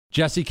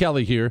Jesse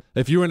Kelly here.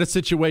 If you're in a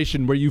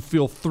situation where you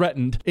feel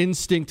threatened,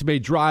 instinct may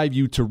drive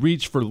you to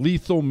reach for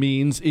lethal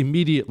means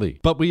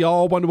immediately. But we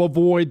all want to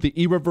avoid the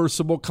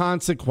irreversible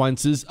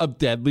consequences of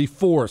deadly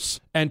force.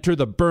 Enter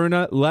the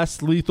Byrna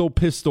Less Lethal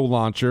Pistol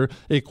Launcher,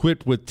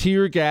 equipped with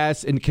tear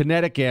gas and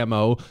kinetic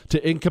ammo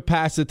to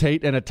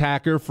incapacitate an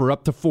attacker for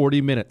up to 40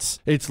 minutes.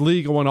 It's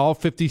legal in all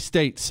 50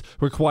 states,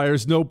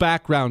 requires no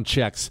background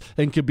checks,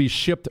 and can be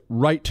shipped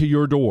right to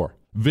your door.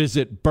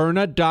 Visit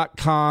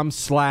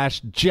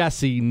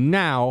Byrna.com/Jesse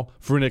now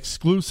for an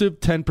exclusive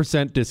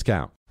 10%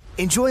 discount.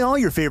 Enjoy all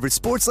your favorite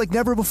sports like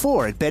never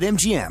before at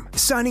BetMGM.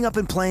 Signing up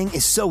and playing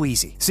is so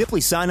easy.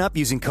 Simply sign up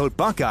using code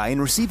Buckeye and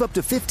receive up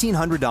to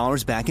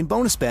 $1,500 back in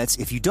bonus bets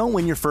if you don't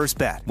win your first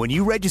bet. When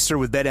you register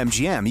with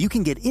BetMGM, you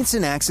can get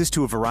instant access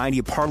to a variety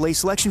of parlay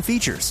selection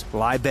features,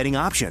 live betting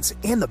options,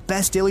 and the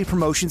best daily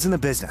promotions in the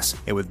business.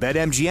 And with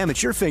BetMGM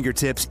at your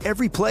fingertips,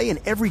 every play and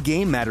every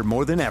game matter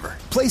more than ever.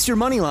 Place your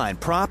moneyline,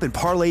 prop, and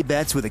parlay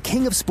bets with the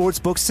king of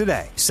sportsbooks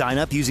today. Sign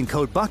up using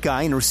code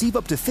Buckeye and receive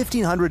up to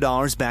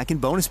 $1,500 back in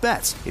bonus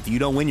bets if you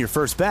don't win your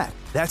first bet.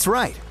 That's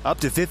right, up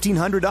to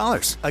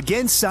 $1,500.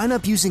 Again, sign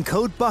up using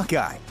code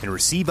Buckeye and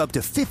receive up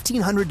to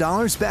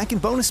 $1,500 back in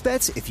bonus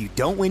bets if you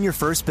don't win your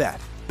first bet.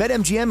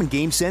 BetMGM and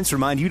GameSense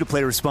remind you to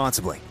play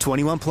responsibly.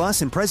 21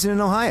 plus and present in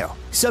Ohio.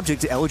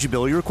 Subject to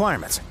eligibility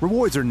requirements.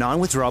 Rewards are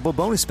non-withdrawable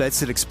bonus bets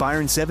that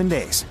expire in 7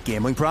 days.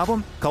 Gambling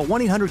problem? Call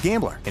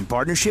 1-800-GAMBLER in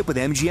partnership with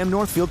MGM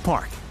Northfield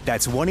Park.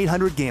 That's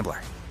 1-800-GAMBLER.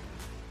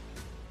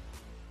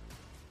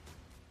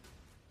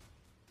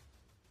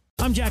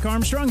 I'm Jack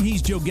Armstrong.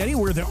 He's Joe Getty.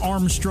 We're the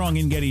Armstrong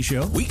and Getty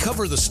Show. We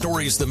cover the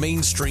stories the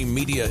mainstream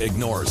media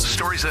ignores.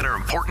 Stories that are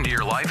important to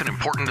your life and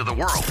important to the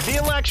world. The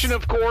election,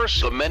 of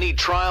course. The many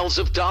trials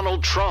of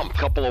Donald Trump.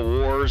 Couple of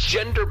wars.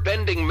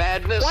 Gender-bending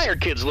madness. Why are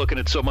kids looking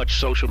at so much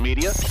social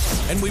media?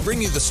 And we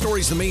bring you the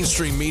stories the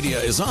mainstream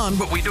media is on,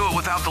 but we do it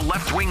without the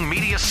left-wing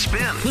media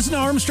spin. Listen to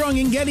Armstrong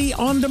and Getty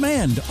on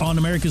demand on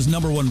America's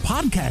 #1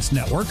 podcast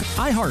network,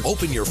 iHeart.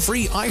 Open your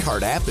free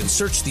iHeart app and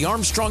search The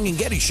Armstrong and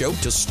Getty Show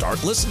to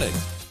start listening.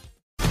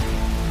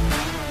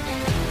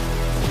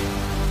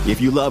 If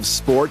you love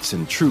sports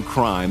and true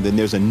crime, then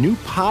there's a new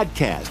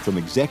podcast from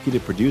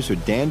executive producer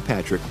Dan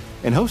Patrick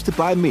and hosted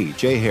by me,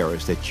 Jay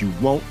Harris, that you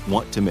won't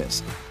want to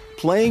miss.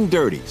 Playing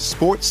Dirty: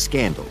 Sports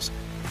Scandals.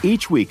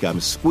 Each week, I'm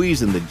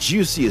squeezing the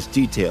juiciest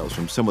details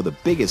from some of the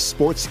biggest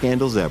sports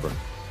scandals ever.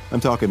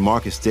 I'm talking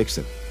Marcus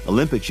Dixon,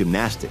 Olympic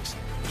gymnastics,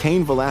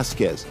 Cain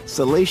Velasquez,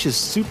 salacious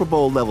Super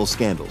Bowl-level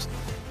scandals.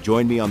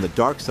 Join me on the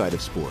dark side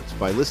of sports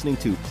by listening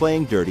to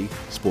Playing Dirty: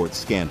 Sports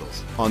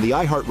Scandals on the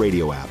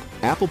iHeartRadio app,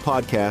 Apple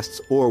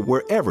Podcasts, or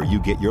wherever you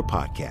get your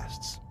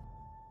podcasts.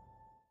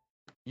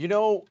 You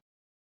know,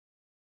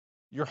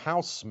 your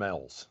house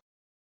smells.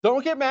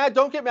 Don't get mad.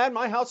 Don't get mad.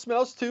 My house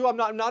smells too. I'm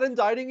not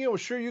indicting you. I'm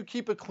sure you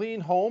keep a clean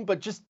home,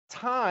 but just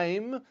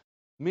time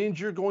means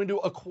you're going to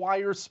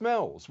acquire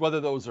smells,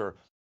 whether those are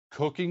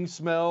cooking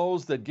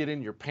smells that get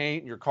in your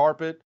paint, your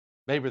carpet,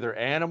 maybe they're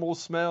animal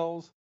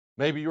smells.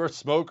 Maybe you're a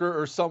smoker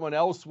or someone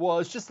else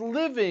was. Just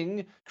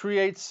living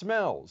creates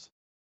smells.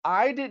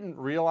 I didn't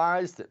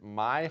realize that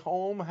my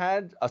home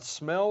had a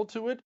smell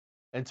to it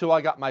until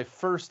I got my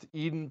first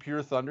Eden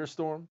Pure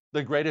Thunderstorm,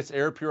 the greatest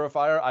air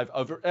purifier I've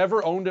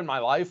ever owned in my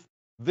life.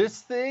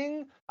 This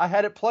thing, I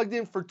had it plugged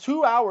in for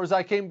 2 hours.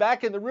 I came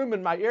back in the room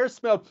and my air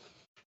smelled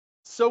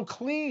so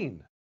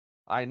clean.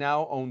 I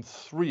now own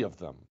 3 of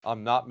them.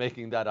 I'm not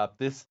making that up.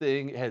 This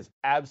thing has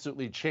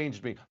absolutely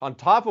changed me on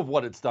top of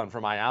what it's done for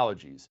my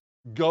allergies.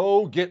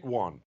 Go get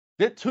one.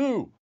 Get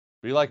 2.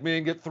 Be like me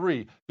and get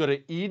 3. Go to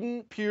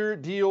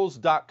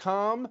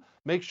EdenPureDeals.com.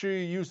 Make sure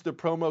you use the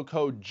promo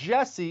code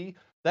Jesse.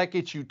 That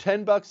gets you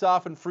 $10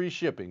 off and free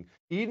shipping.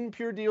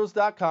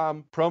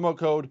 EdenPureDeals.com, promo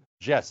code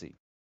Jesse.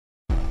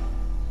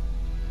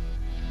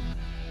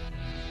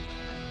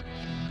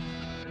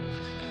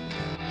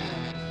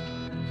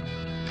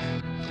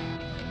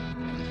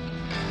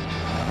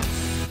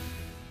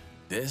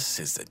 This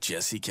is the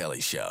Jesse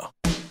Kelly Show.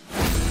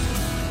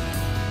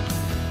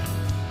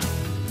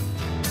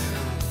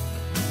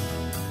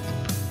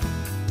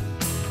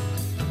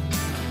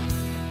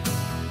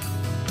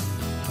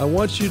 I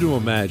want you to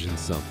imagine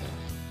something.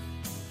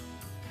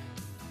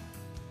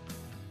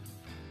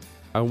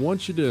 I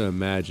want you to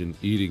imagine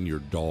eating your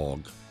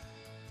dog.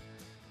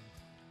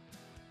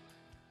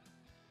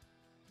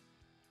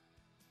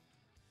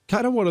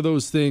 Kind of one of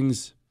those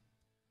things,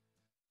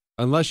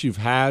 unless you've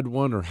had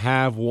one or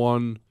have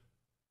one,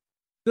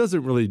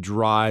 doesn't really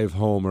drive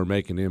home or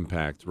make an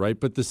impact, right?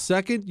 But the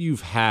second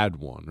you've had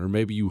one, or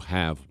maybe you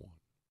have one,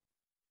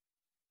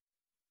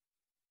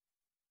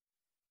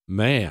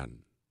 man,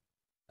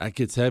 that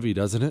gets heavy,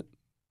 doesn't it?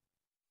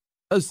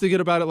 I was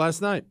thinking about it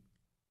last night.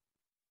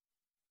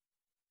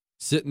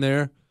 Sitting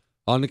there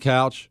on the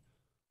couch,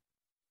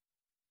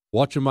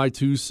 watching my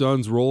 2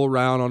 sons roll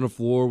around on the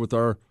floor with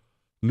our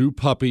new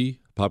puppy.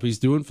 Puppy's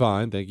doing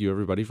fine. Thank you,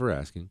 everybody, for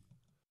asking.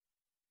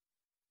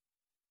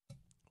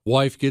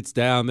 Wife gets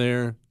down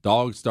there.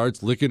 Dog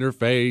starts licking her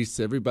face.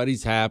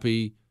 Everybody's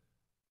happy.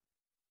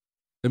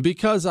 And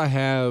because I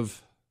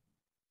have,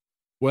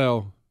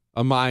 well,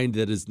 a mind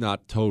that is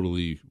not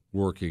totally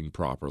working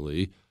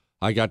properly,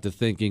 I got to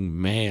thinking,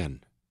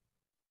 man,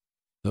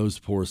 those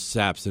poor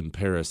saps in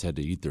Paris had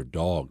to eat their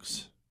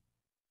dogs.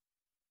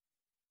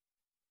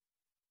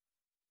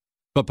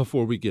 But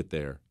before we get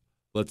there,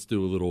 let's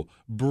do a little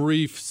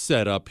brief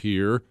setup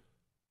here.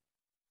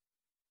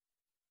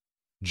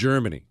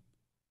 Germany.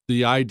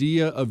 The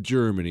idea of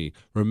Germany.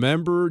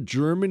 Remember,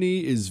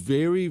 Germany is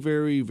very,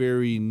 very,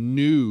 very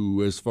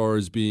new as far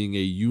as being a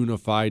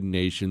unified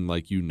nation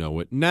like you know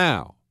it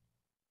now.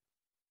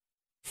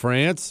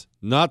 France,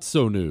 not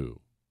so new.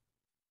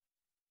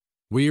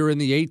 We are in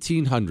the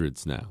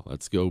 1800s now.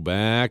 Let's go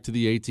back to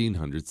the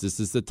 1800s. This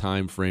is the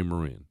time frame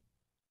we're in.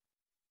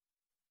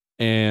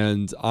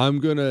 And I'm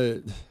going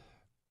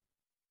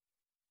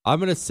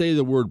to say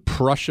the word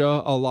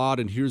Prussia a lot,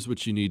 and here's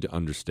what you need to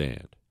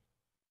understand.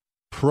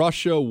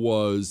 Prussia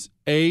was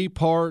a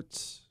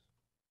part,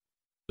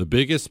 the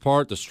biggest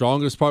part, the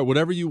strongest part,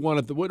 whatever you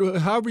want to,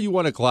 however you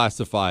want to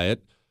classify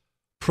it.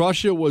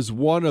 Prussia was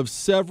one of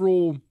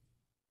several.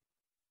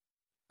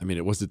 I mean,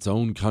 it was its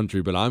own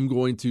country, but I'm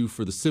going to,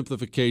 for the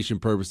simplification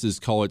purposes,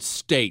 call it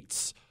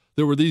states.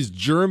 There were these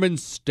German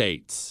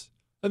states,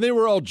 and they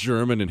were all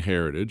German in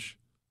heritage,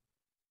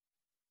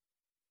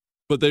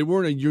 but they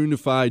weren't a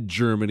unified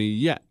Germany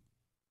yet.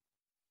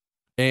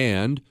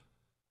 And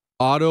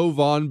Otto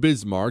von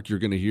Bismarck, you're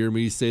going to hear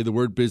me say the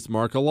word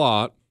Bismarck a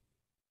lot.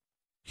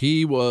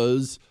 He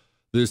was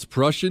this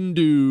Prussian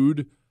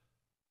dude,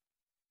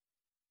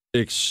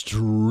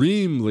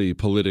 extremely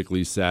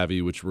politically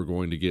savvy, which we're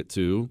going to get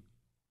to.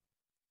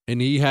 And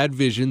he had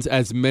visions,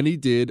 as many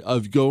did,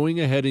 of going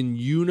ahead and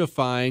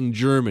unifying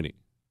Germany.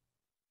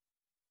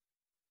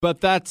 But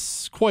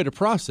that's quite a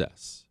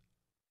process.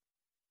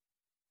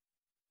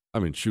 I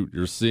mean, shoot,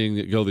 you're seeing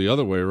it go the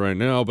other way right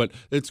now, but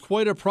it's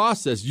quite a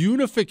process.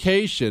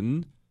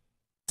 Unification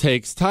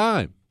takes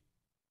time.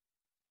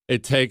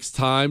 It takes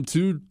time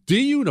to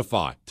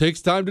deunify. It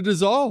takes time to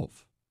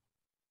dissolve.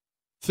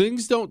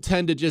 Things don't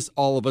tend to just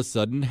all of a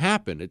sudden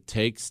happen. It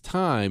takes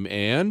time,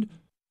 and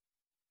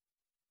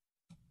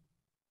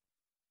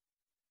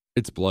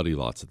it's bloody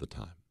lots of the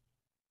time.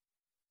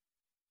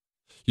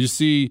 You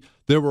see,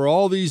 there were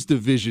all these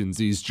divisions,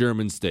 these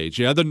German states.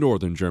 You had the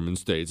northern German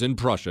states and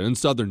Prussia and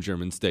southern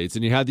German states,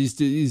 and you had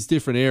these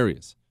different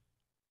areas.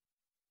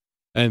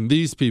 And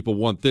these people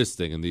want this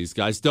thing, and these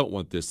guys don't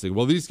want this thing.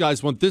 Well, these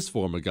guys want this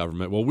form of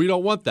government. Well, we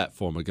don't want that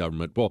form of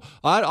government. Well,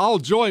 I'll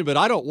join, but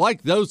I don't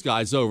like those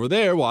guys over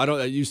there. Well, I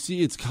don't. You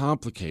see, it's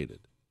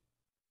complicated.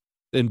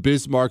 And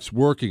Bismarck's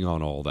working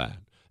on all that,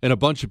 and a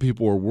bunch of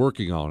people are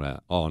working on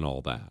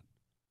all that,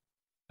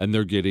 and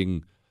they're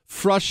getting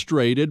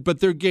frustrated,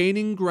 but they're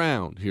gaining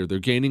ground here. They're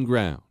gaining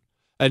ground.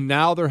 And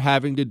now they're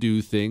having to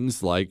do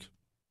things like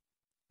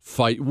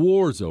fight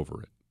wars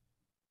over it.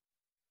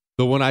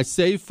 But when I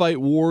say fight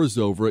wars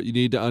over it, you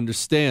need to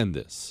understand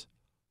this.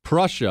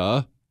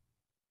 Prussia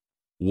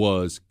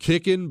was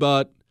kicking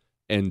butt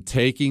and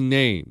taking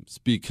names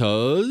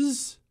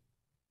because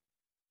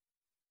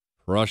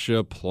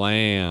Prussia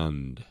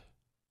planned.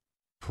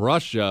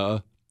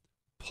 Prussia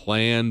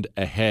planned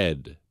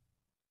ahead.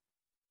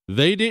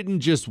 They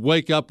didn't just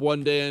wake up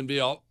one day and be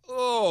all,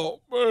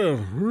 oh,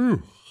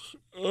 man,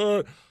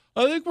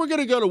 I think we're going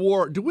to go to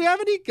war. Do we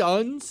have any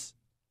guns?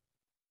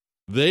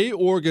 They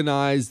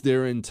organized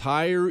their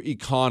entire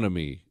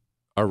economy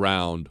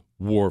around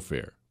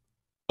warfare.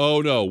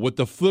 Oh, no, with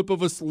the flip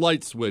of a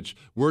light switch,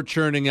 we're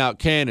churning out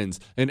cannons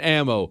and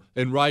ammo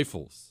and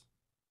rifles.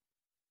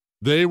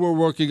 They were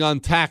working on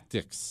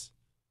tactics.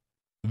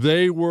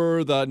 They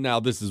were now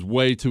this is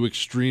way too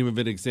extreme of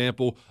an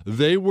example,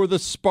 they were the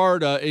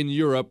Sparta in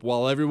Europe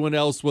while everyone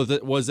else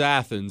was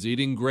Athens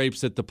eating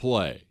grapes at the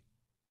play.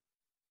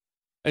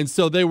 And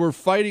so they were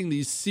fighting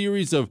these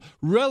series of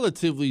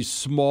relatively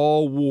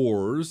small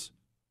wars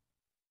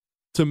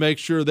to make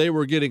sure they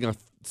were getting a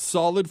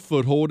solid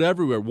foothold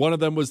everywhere. One of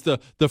them was the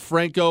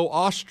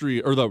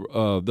Franco-Austria, or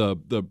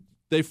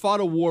they fought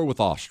a war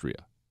with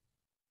Austria.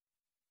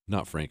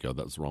 Not Franco,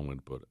 that's the wrong way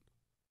to put it.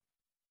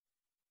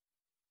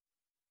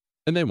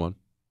 And they won.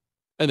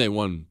 And they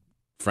won,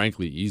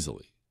 frankly,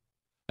 easily.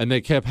 And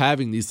they kept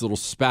having these little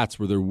spats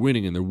where they're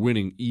winning, and they're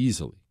winning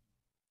easily.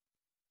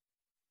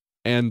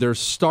 And they're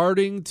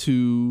starting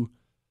to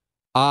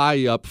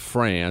eye up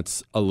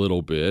France a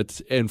little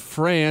bit. And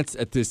France,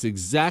 at this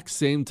exact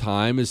same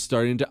time, is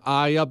starting to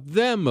eye up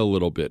them a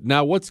little bit.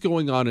 Now, what's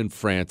going on in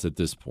France at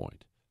this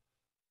point?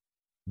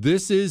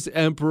 This is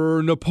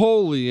Emperor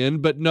Napoleon,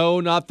 but no,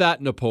 not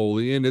that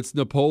Napoleon. It's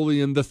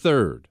Napoleon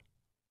III.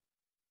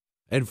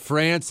 And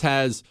France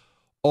has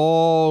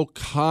all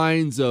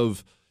kinds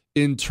of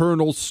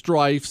internal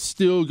strife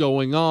still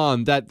going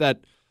on.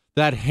 That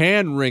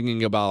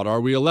hand-wringing about, are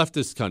we a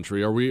leftist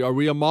country? Are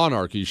we a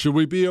monarchy? Should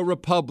we be a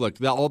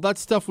republic? All that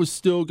stuff was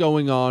still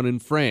going on in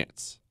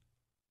France.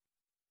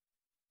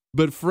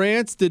 But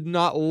France did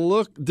not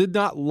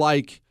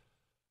like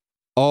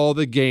all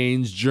the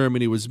gains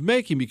Germany was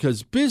making,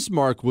 because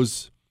Bismarck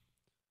was,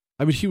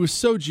 he was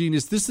so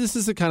genius. This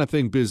is the kind of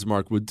thing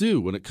Bismarck would do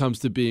when it comes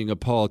to being a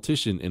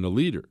politician and a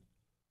leader.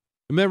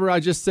 Remember I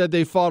just said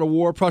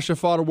Prussia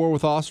fought a war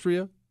with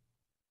Austria?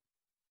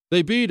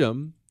 They beat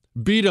them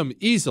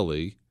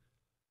easily,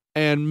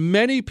 and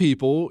many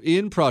people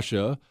in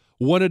Prussia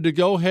wanted to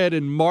go ahead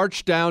and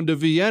march down to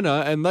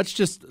Vienna and let's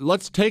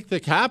take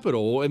the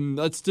capital and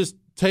let's just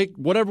take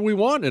whatever we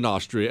want in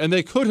Austria. And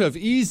they could have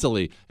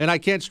easily, and I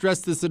can't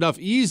stress this enough,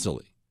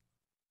 easily.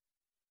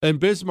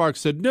 And Bismarck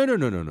said, no.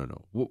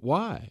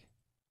 Why?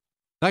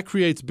 That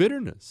creates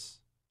bitterness.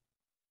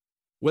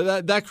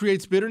 Well, that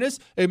creates bitterness.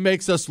 It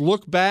makes us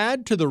look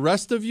bad to the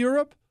rest of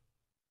Europe.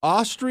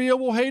 Austria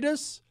will hate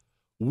us.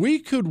 We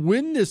could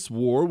win this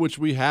war, which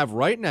we have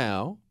right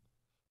now,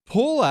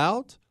 pull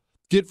out,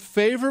 get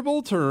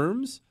favorable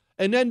terms,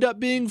 and end up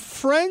being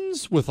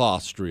friends with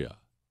Austria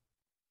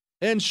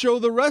and show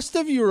the rest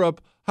of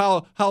Europe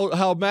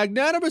how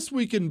magnanimous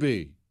we can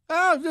be.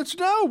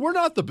 No, we're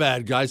not the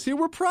bad guys here.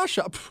 We're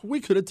Prussia.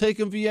 We could have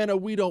taken Vienna.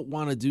 We don't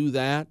want to do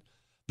that.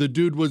 The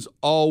dude was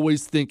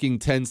always thinking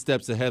 10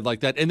 steps ahead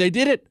like that, and they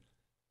did it.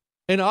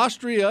 And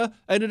Austria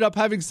ended up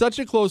having such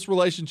a close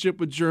relationship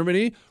with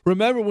Germany.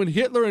 Remember when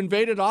Hitler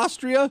invaded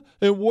Austria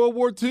in World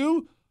War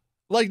II?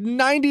 Like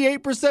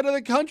 98% of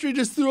the country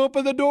just threw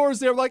open the doors.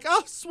 They were like,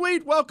 oh,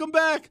 sweet, welcome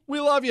back.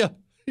 We love you.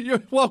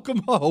 You're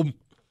welcome home.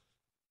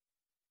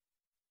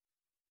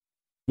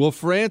 Well,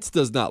 France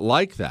does not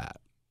like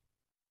that.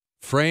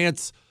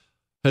 France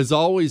has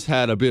always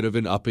had a bit of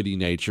an uppity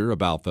nature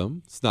about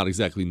them. It's not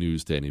exactly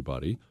news to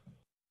anybody.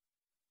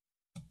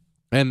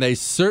 And they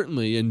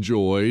certainly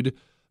enjoyed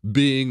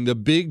being the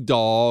big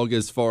dog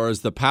as far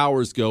as the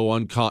powers go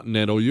on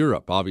continental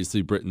Europe.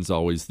 Obviously, Britain's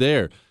always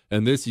there.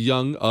 And this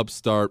young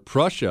upstart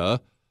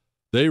Prussia,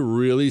 they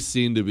really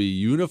seem to be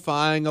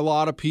unifying a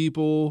lot of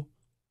people.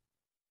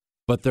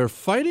 But they're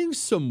fighting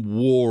some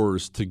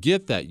wars to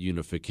get that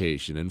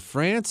unification. And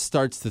France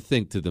starts to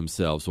think to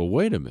themselves, well,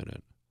 wait a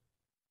minute.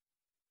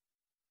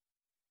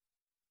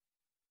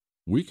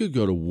 We could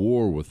go to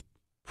war with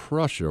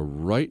Prussia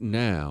right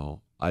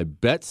now. I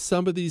bet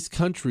some of these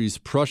countries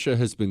Prussia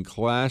has been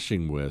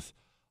clashing with,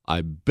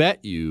 I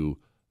bet you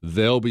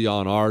they'll be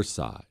on our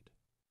side.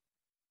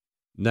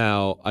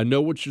 Now, I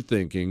know what you're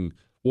thinking.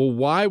 Well,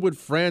 why would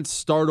France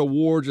start a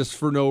war just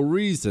for no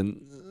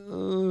reason?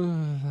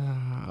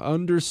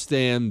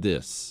 Understand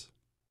this.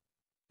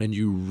 And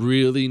you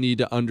really need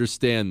to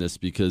understand this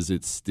because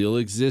it still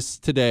exists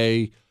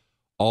today,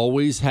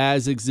 always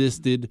has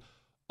existed,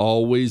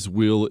 always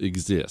will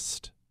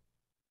exist.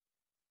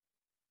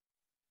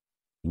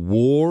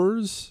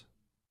 Wars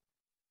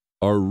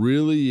are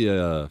really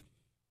a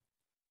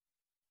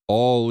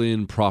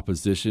all-in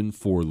proposition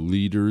for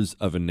leaders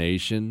of a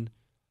nation.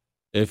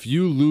 If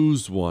you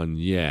lose one,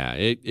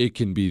 it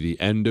can be the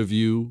end of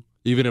you.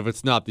 Even if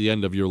it's not the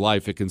end of your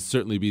life, it can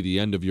certainly be the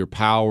end of your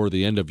power,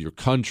 the end of your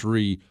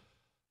country.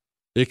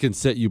 It can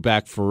set you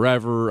back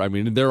forever. I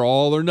mean, they're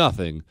all or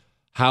nothing.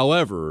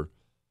 However,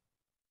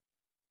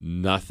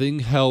 nothing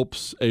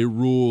helps a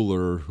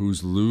ruler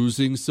who's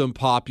losing some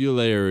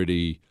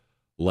popularity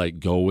like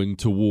going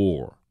to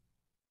war.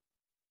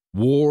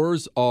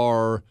 Wars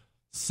are,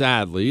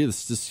 sadly,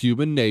 it's just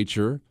human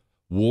nature,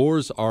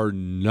 wars are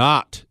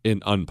not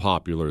an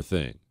unpopular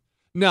thing.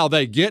 Now,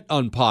 they get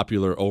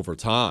unpopular over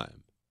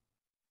time.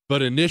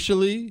 But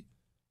initially,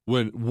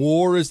 when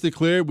war is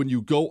declared, when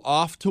you go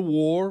off to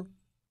war,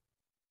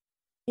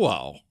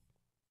 well,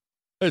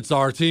 it's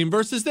our team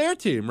versus their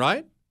team,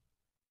 right?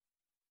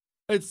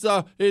 It's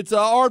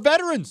our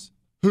veterans.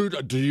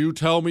 Do you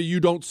tell me you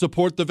don't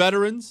support the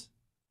veterans?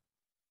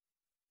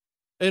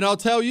 And I'll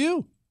tell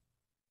you,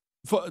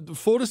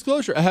 full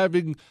disclosure,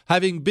 having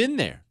been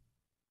there.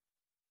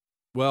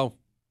 Well,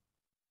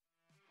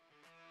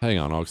 hang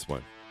on, I'll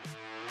explain.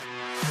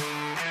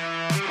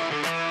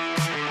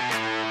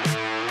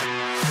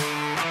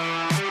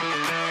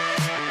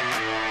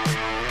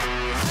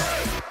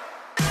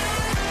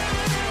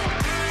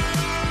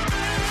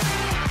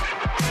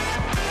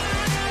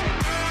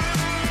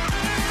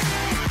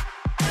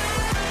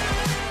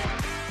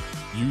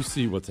 You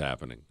see what's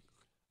happening.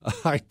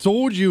 I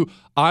told you,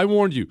 I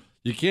warned you.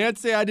 You can't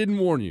say I didn't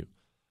warn you.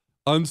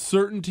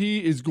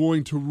 Uncertainty is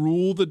going to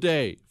rule the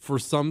day for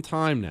some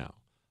time now.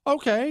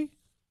 Okay,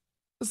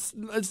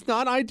 it's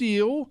not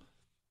ideal,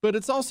 but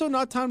it's also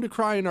not time to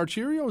cry in our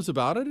Cheerios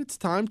about it. It's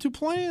time to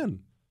plan.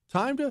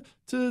 Time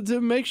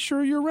to make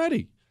sure you're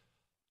ready.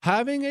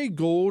 Having a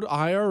gold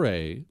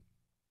IRA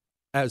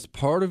as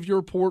part of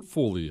your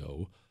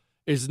portfolio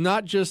is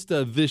not just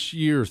a this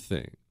year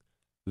thing.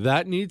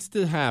 That needs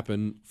to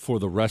happen for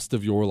the rest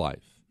of your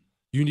life.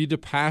 You need to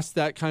pass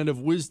that kind of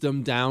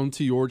wisdom down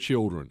to your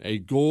children. A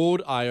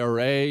gold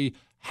IRA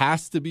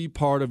has to be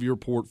part of your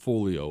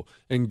portfolio.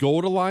 And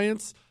Gold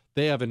Alliance,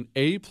 they have an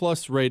A+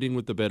 rating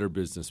with the Better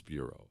Business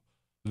Bureau.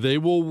 They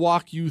will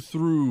walk you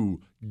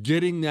through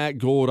getting that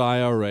gold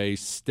IRA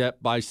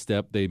step by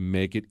step. They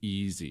make it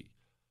easy.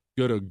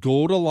 Go to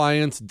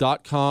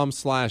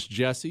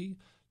goldalliance.com/Jesse.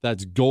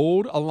 That's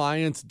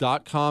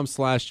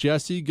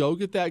goldalliance.com/Jesse. Go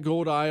get that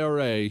gold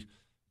IRA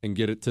and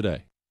get it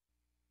today.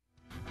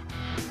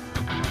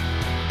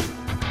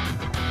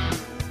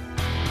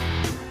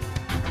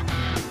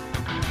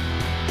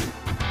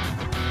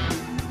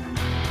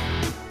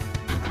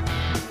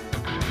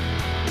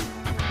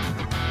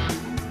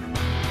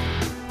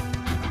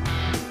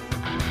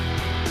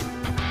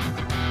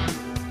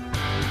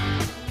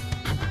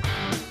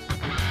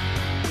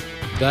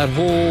 That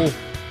whole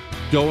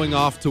going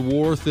off to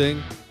war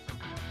thing,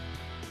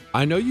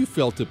 I know you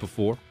felt it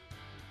before.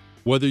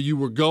 Whether you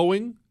were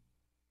going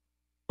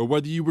or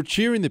whether you were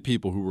cheering the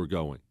people who were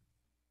going.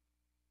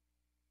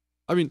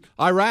 I mean,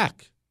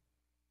 Iraq,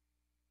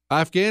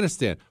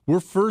 Afghanistan, we're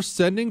first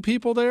sending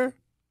people there.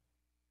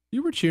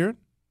 You were cheering.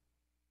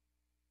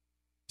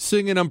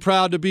 Singing, "I'm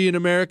proud to be an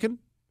American."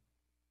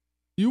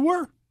 You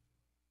were.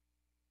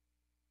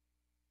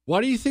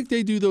 Why do you think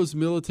they do those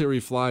military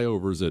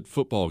flyovers at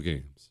football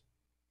games?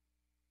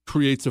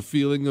 Creates a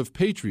feeling of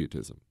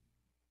patriotism.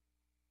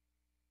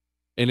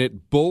 And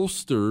it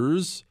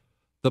bolsters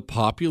the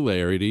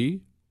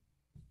popularity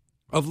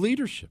of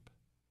leadership.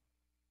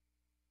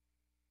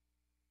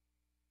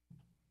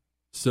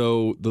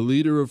 So the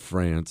leader of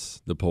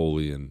France,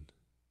 Napoleon,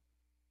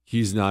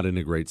 he's not in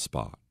a great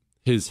spot.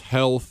 His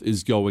health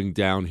is going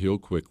downhill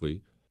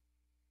quickly.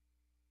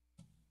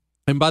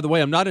 And by the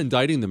way, I'm not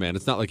indicting the man.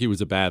 It's not like he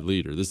was a bad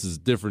leader. This is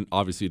different,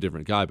 obviously a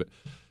different guy, but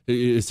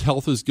his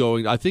health is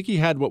going. I think he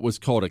had what was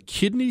called a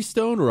kidney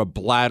stone or a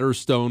bladder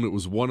stone. It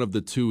was one of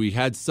the two. He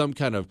had some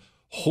kind of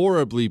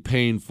horribly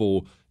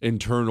painful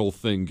internal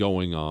thing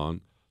going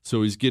on.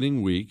 So he's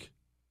getting weak.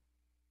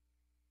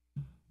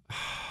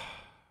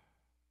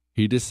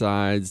 He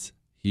decides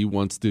he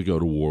wants to go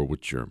to war with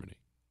Germany.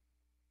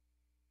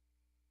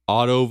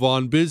 Otto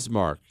von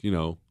Bismarck,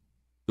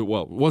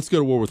 wants to go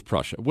to war with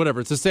Prussia. Whatever,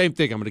 it's the same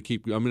thing. I'm going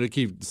to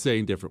keep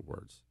saying different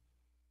words.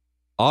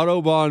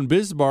 Otto von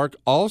Bismarck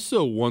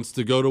also wants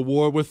to go to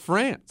war with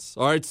France.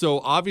 All right, so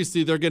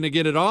obviously they're going to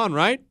get it on,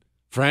 right?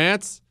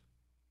 France,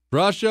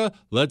 Russia,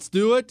 let's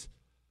do it.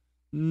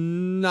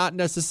 Not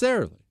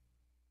necessarily.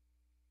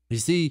 You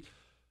see,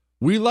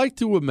 we like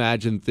to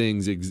imagine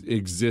things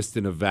exist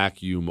in a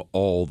vacuum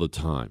all the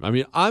time. I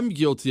mean, I'm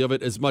guilty of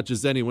it as much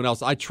as anyone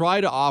else. I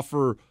try to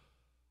offer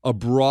a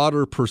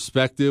broader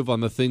perspective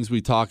on the things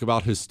we talk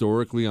about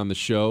historically on the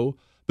show,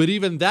 but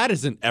even that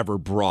isn't ever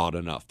broad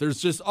enough.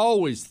 There's just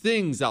always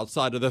things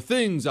outside of the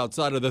things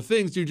outside of the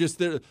things.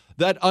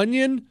 That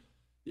onion,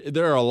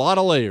 there are a lot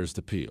of layers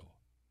to peel.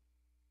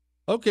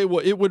 Okay,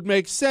 well, it would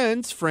make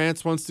sense.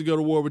 France wants to go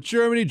to war with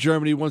Germany.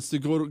 Germany wants to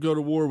go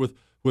to war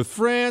with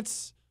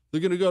France.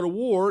 They're going to go to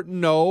war.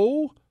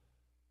 No.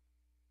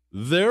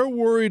 They're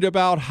worried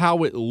about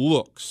how it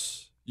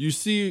looks. You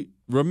see,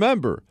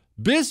 remember,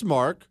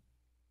 Bismarck,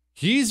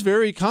 he's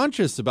very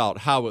conscious about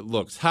how it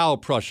looks, how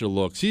Prussia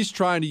looks. He's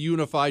trying to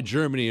unify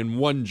Germany in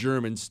one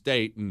German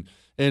state,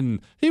 and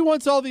he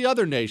wants all the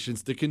other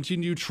nations to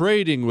continue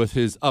trading with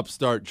his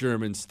upstart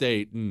German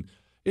state. And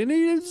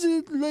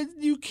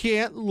you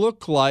can't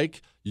look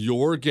like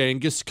you're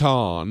Genghis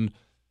Khan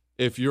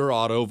if you're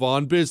Otto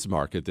von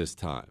Bismarck at this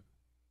time.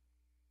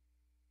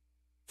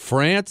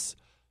 France,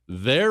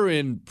 they're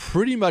in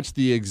pretty much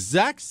the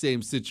exact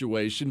same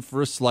situation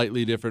for a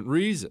slightly different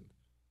reason.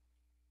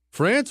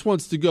 France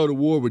wants to go to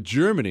war with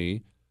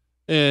Germany,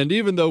 and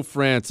even though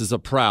France is a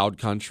proud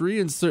country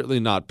and certainly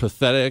not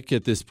pathetic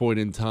at this point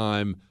in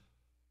time,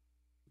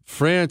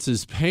 France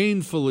is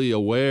painfully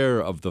aware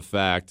of the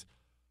fact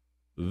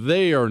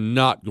they are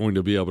not going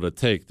to be able to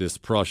take this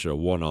Prussia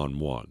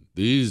one-on-one.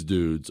 These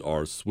dudes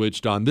are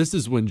switched on. This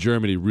is when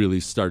Germany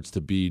really starts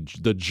to be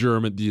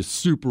the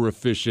super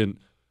efficient,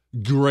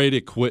 great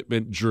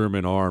equipment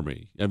German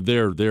army, and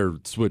they're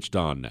switched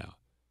on now.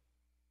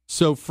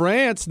 So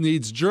France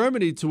needs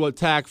Germany to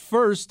attack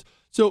first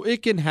so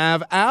it can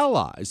have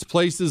allies,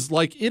 places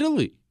like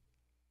Italy,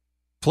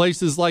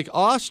 places like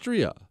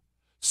Austria,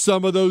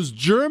 some of those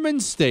German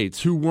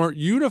states who weren't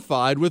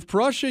unified with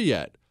Prussia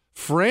yet.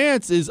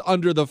 France is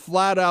under the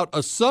flat-out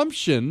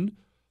assumption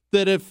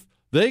that if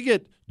they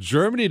get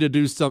Germany to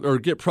do something or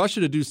get Prussia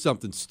to do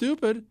something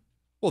stupid,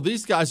 well,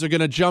 these guys are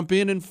going to jump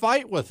in and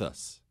fight with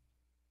us.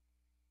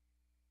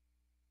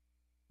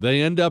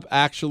 They end up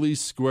actually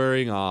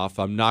squaring off.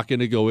 I'm not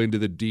going to go into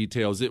the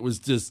details. It was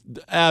just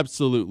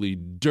absolutely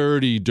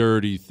dirty,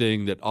 dirty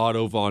thing that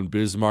Otto von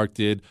Bismarck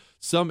did.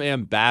 Some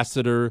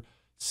ambassador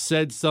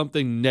said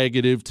something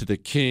negative to the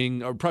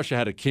king, or Prussia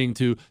had a king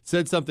too,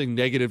 said something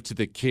negative to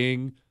the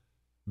king.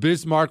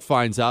 Bismarck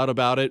finds out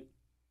about it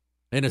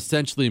and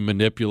essentially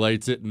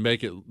manipulates it and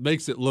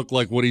makes it look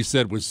like what he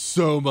said was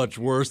so much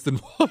worse than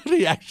what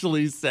he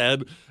actually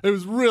said. It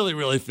was really,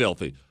 really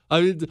filthy.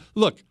 I mean,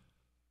 look,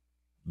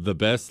 the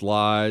best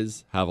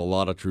lies have a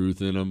lot of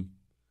truth in them,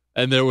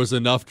 and there was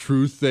enough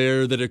truth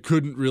there that it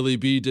couldn't really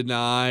be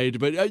denied.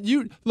 But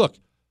look,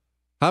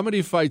 how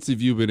many fights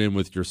have you been in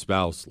with your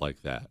spouse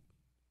like that?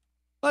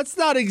 That's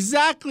not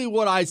exactly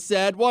what I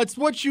said. What's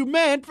what you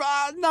meant?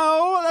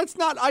 No, that's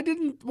not. I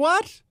didn't.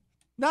 What?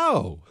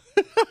 No.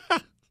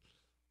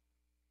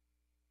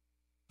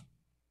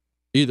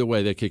 Either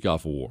way, they kick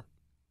off a war.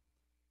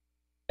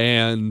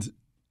 And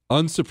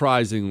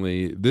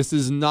unsurprisingly, this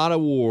is not a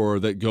war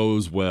that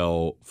goes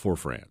well for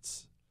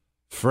France.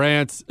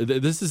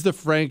 This is the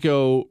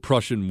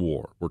Franco-Prussian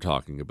War we're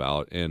talking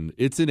about, and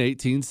it's in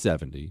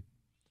 1870.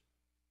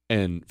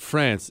 And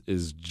France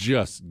is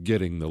just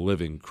getting the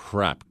living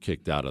crap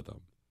kicked out of them.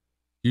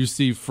 You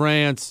see,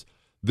 France,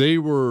 they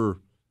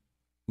were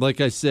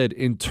like I said,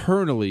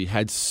 internally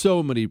had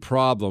so many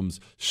problems,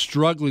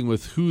 struggling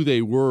with who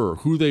they were,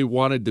 who they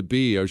wanted to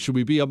be. Or should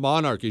we be a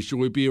monarchy? Should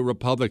we be a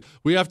republic?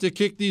 We have to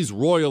kick these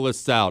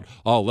royalists out.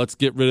 Oh, let's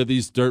get rid of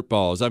these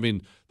dirtballs. I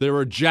mean, there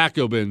were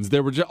Jacobins.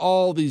 There were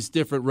all these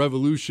different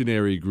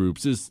revolutionary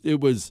groups.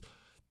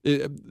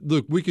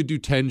 Look, we could do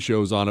 10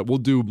 shows on it. We'll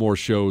do more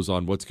shows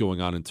on what's going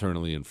on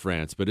internally in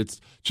France. But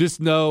it's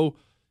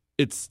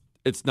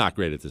not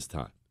great at this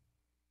time.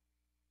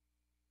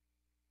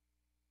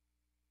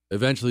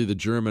 Eventually, the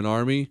German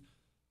army,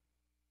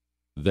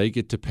 they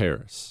get to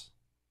Paris.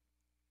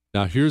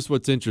 Now, here's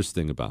what's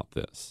interesting about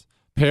this.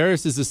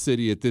 Paris is a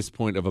city at this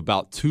point of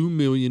about 2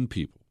 million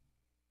people.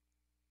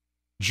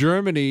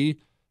 Germany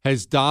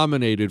has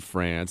dominated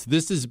France.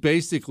 This is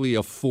basically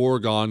a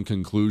foregone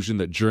conclusion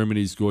that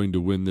Germany's going to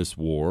win this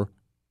war.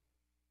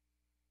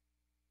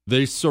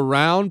 They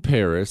surround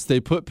Paris. They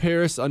put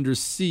Paris under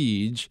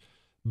siege,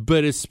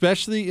 but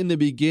especially in the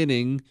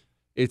beginning,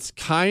 it's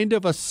kind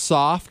of a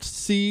soft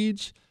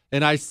siege.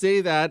 And I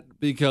say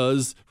that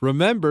because,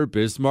 remember,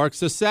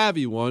 Bismarck's a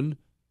savvy one.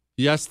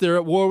 Yes, they're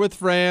at war with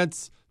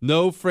France.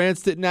 No,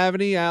 France didn't have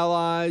any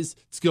allies.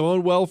 It's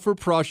going well for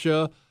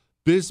Prussia.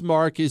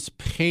 Bismarck is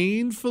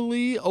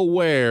painfully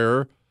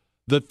aware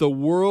that the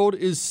world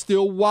is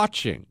still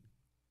watching.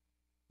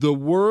 The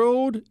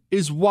world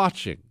is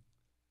watching.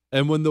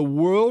 And when the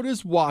world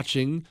is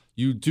watching,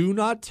 you do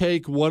not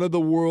take one of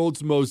the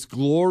world's most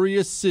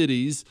glorious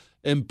cities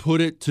and put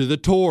it to the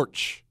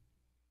torch.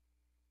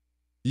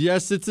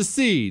 Yes, it's a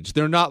siege.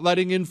 They're not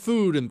letting in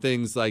food and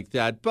things like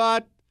that,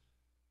 but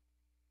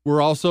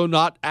we're also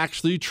not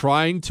actually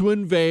trying to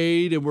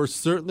invade, and we're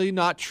certainly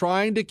not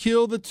trying to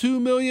kill the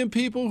 2 million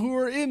people who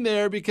are in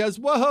there because,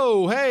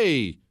 whoa,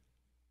 hey,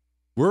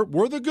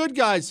 we're the good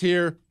guys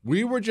here.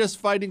 We were just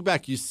fighting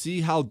back. You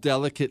see how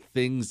delicate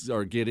things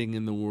are getting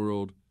in the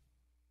world?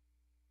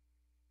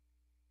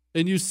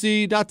 And you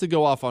see, not to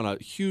go off on a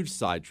huge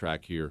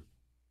sidetrack here,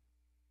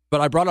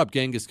 but I brought up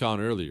Genghis Khan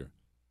earlier.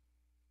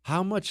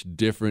 How much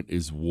different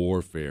is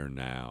warfare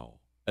now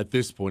at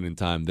this point in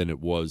time than it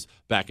was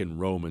back in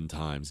Roman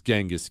times,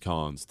 Genghis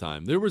Khan's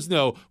time? There was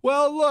no,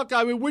 well, look,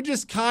 I mean, we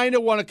just kind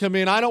of want to come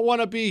in. I don't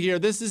want to be here.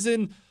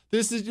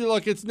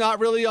 Look, it's not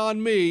really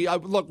on me.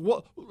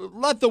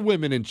 Let the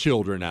women and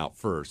children out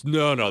first.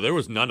 No, there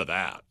was none of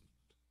that.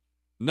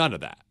 None of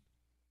that.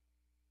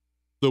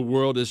 The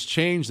world has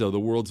changed, though.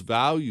 The world's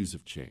values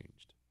have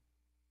changed.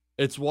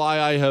 It's why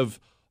I have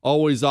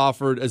always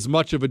offered as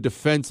much of a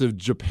defense of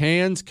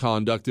Japan's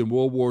conduct in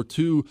World War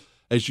II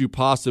as you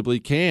possibly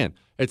can.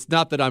 It's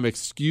not that I'm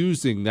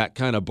excusing that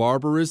kind of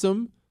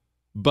barbarism,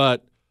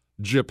 but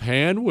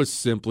Japan was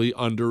simply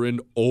under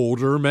an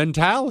older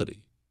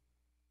mentality.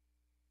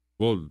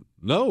 Well,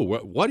 no,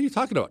 what are you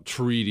talking about?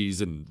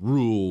 Treaties and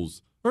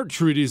rules. There aren't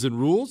treaties and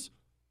rules.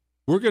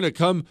 We're going to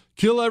come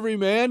kill every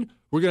man.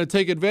 We're going to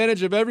take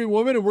advantage of every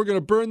woman, and we're going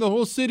to burn the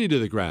whole city to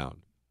the ground.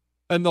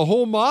 And the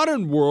whole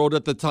modern world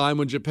at the time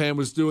when Japan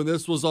was doing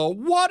this was all,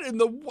 what?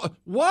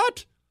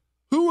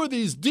 Who are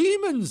these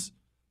demons?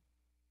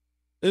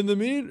 In the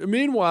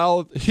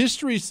meanwhile,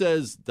 history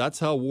says that's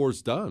how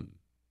war's done.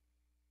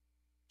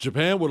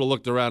 Japan would have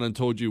looked around and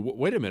told you,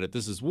 wait a minute,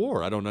 this is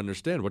war. I don't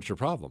understand. What's your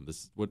problem?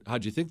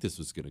 How'd you think this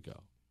was going to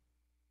go?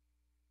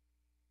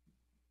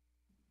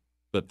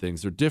 But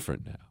things are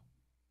different now.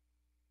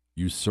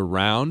 You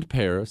surround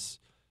Paris,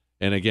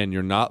 and again,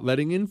 you're not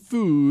letting in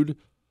food,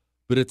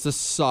 but it's a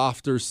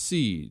softer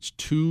siege.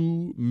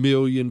 2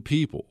 million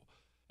people.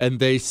 And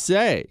they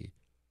say,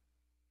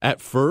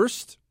 at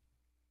first,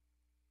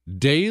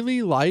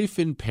 daily life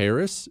in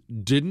Paris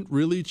didn't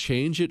really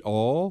change at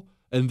all,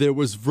 and there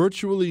was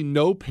virtually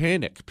no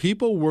panic.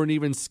 People weren't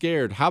even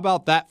scared. How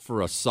about that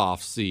for a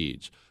soft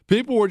siege?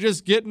 People were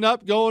just getting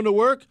up, going to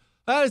work.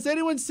 Has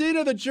anyone seen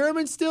are the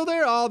Germans still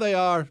there? Oh, they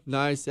are.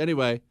 Nice.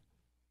 Anyway,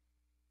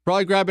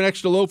 probably grab an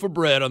extra loaf of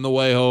bread on the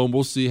way home.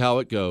 We'll see how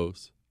it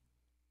goes.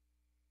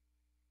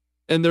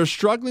 And they're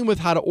struggling with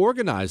how to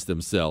organize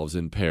themselves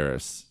in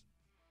Paris.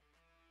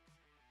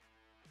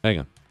 Hang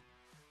on.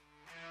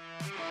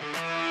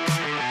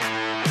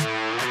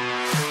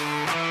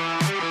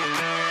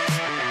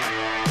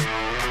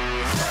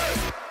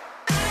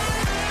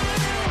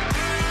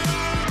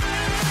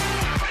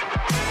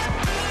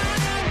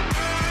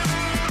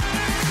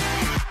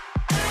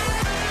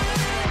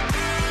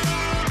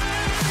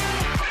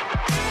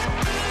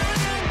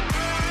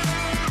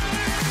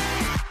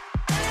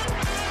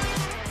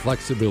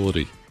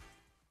 Flexibility.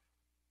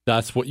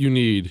 That's what you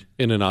need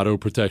in an auto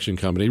protection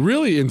company,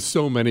 really in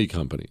so many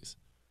companies.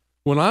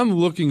 When I'm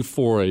looking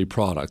for a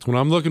product, when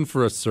I'm looking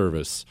for a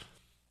service,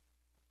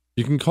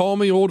 you can call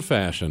me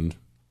old-fashioned.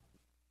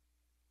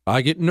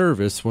 I get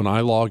nervous when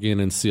I log in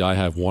and see I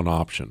have one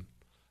option.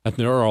 And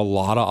there are a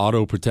lot of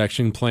auto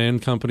protection plan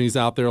companies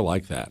out there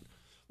like that.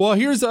 Well,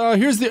 here's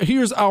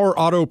our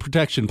auto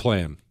protection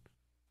plan.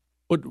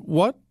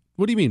 What?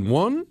 What do you mean,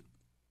 one?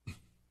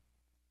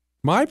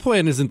 My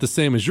plan isn't the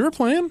same as your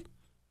plan.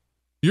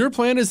 Your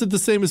plan isn't the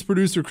same as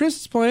producer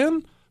Chris's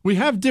plan. We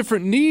have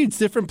different needs,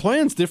 different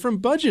plans,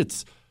 different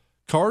budgets.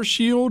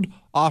 CarShield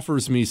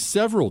offers me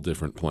several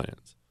different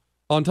plans.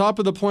 On top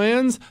of the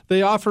plans,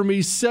 they offer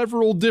me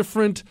several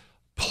different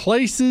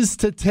places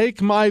to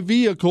take my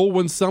vehicle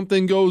when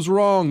something goes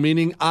wrong,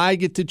 meaning I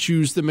get to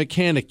choose the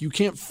mechanic. You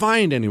can't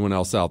find anyone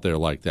else out there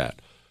like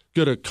that.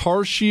 Go to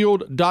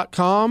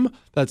carshield.com.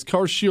 That's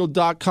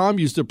carshield.com.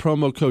 Use the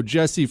promo code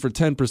Jesse for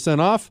 10%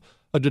 off.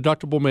 A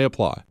deductible may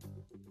apply.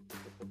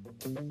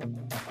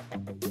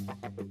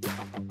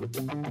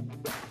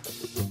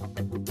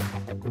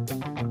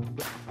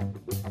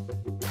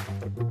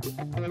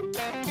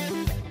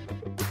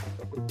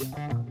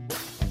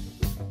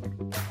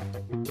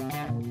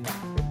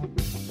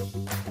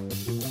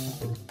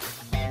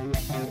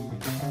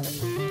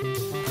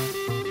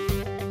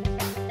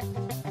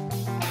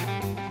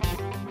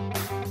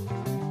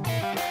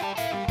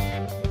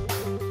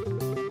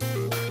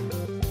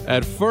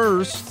 At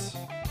first,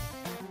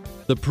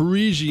 the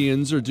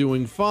Parisians are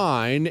doing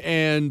fine,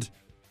 and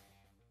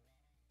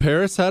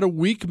Paris had a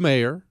weak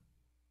mayor,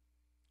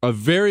 a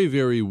very,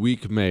 very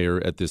weak mayor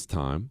at this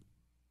time,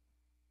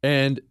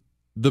 and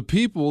the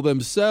people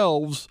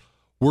themselves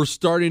were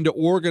starting to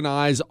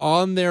organize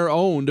on their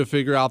own to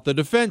figure out the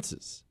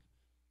defenses.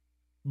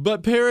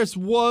 But Paris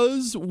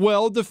was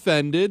well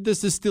defended.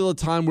 This is still a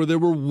time where there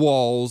were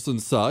walls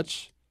and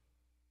such.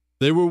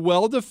 They were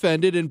well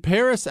defended, and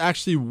Paris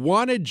actually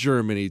wanted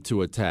Germany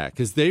to attack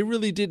because they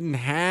really didn't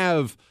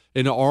have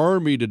an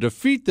army to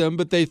defeat them,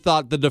 but they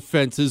thought the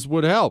defenses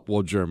would help.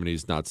 Well,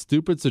 Germany's not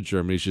stupid, so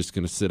Germany's just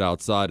going to sit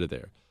outside of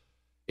there.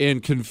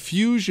 And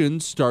confusion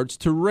starts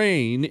to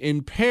reign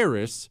in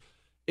Paris,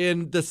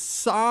 and the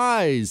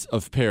size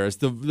of Paris,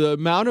 the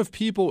amount of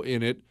people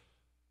in it,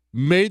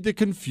 made the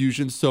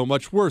confusion so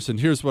much worse. And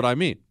here's what I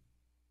mean.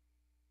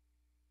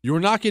 You're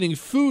not getting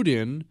food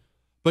in,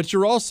 but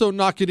you're also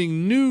not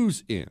getting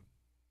news in.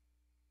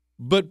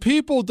 But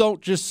people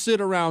don't just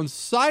sit around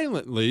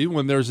silently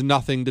when there's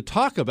nothing to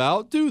talk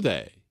about, do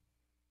they?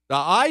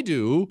 Now, I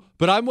do,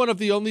 but I'm one of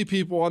the only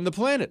people on the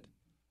planet.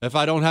 If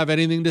I don't have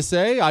anything to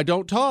say, I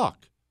don't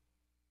talk.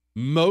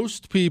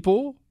 Most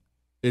people,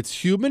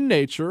 it's human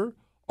nature,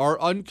 are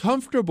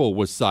uncomfortable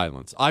with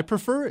silence. I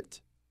prefer it.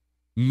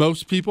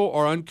 Most people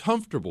are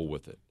uncomfortable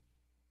with it.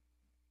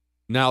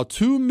 Now,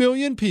 2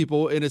 million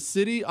people in a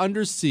city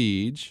under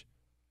siege,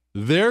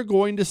 they're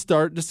going to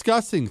start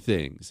discussing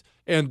things.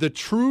 And the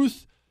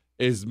truth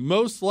is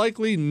most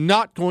likely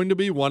not going to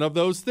be one of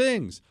those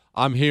things.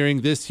 I'm hearing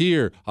this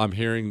here. I'm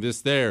hearing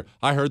this there.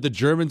 I heard the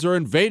Germans are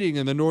invading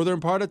in the northern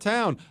part of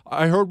town.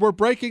 I heard we're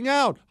breaking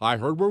out. I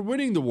heard we're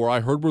winning the war. I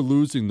heard we're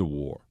losing the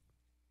war.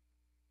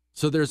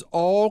 So there's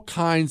all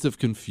kinds of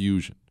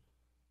confusion.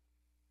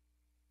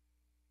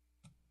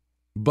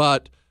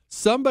 But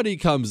somebody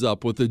comes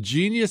up with a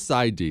genius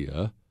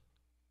idea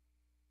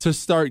to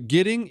start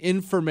getting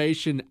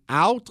information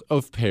out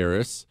of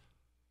Paris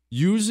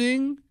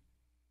using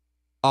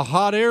a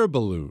hot air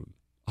balloon.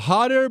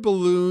 Hot air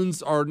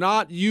balloons are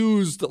not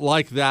used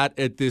like that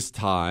at this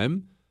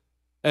time,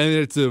 and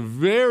it's a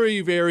very,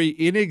 very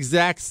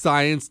inexact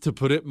science, to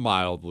put it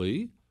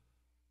mildly,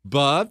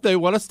 but they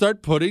want to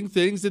start putting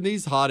things in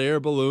these hot air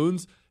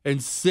balloons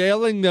and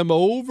sailing them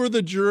over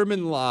the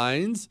German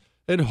lines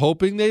and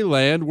hoping they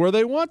land where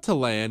they want to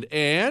land,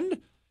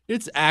 and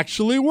it's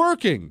actually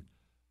working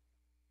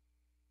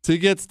to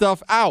get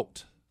stuff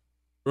out.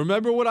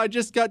 Remember what I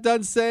just got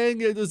done saying?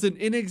 It was an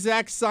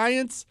inexact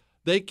science.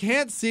 They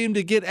can't seem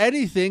to get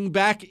anything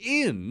back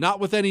in,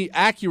 not with any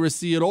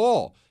accuracy at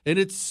all. And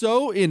it's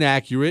so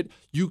inaccurate,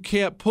 you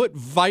can't put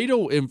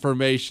vital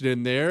information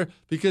in there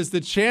because the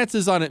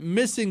chances on it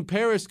missing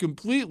Paris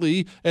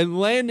completely and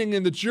landing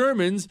in the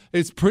Germans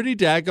is pretty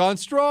daggone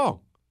strong.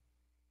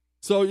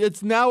 So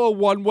it's now a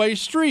one-way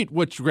street,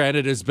 which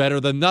granted is better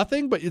than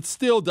nothing, but it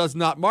still does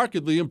not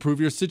markedly improve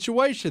your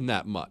situation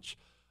that much.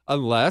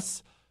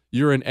 Unless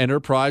you're an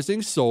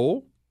enterprising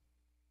soul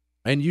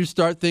and you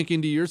start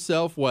thinking to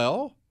yourself,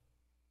 well,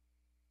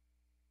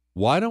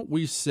 why don't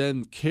we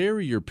send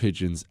carrier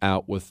pigeons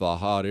out with the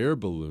hot air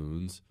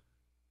balloons?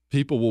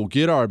 People will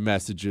get our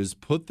messages,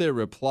 put their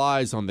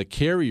replies on the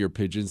carrier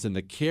pigeons, and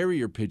the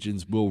carrier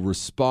pigeons will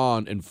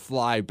respond and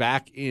fly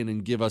back in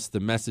and give us the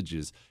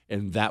messages.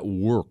 And that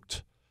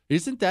worked.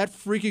 Isn't that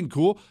freaking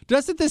cool?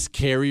 Doesn't this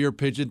carrier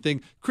pigeon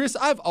thing, Chris,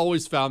 I've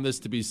always found this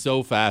to be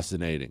so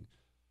fascinating.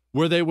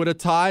 Where they would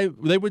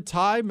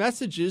tie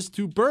messages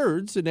to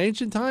birds in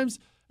ancient times,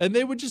 and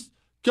they would just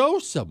go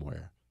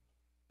somewhere.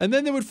 And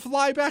then they would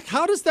fly back.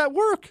 How does that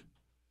work?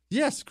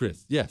 Yes,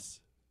 Chris, yes.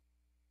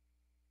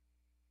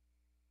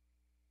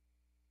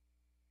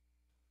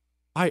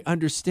 I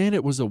understand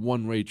it was a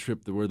one-way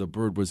trip where the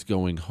bird was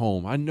going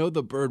home. I know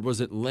the bird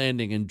wasn't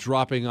landing and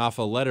dropping off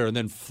a letter and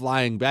then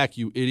flying back,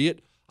 you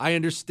idiot. I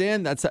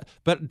understand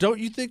but don't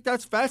you think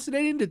that's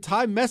fascinating to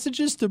tie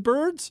messages to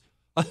birds?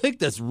 I think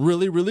that's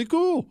really, really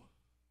cool.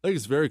 I think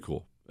it's very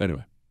cool.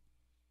 Anyway.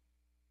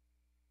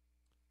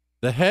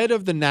 The head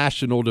of the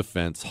national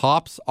defense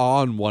hops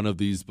on one of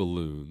these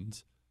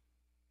balloons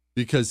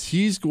because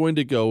he's going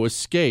to go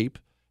escape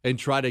and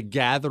try to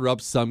gather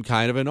up some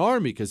kind of an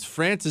army because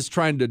France is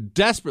trying to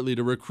desperately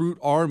to recruit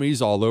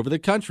armies all over the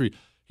country.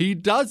 He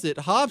does it,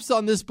 hops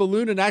on this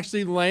balloon and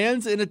actually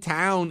lands in a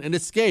town and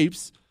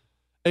escapes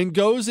and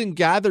goes and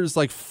gathers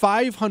like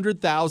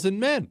 500,000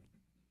 men.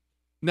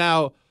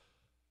 Now,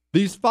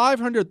 these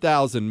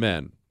 500,000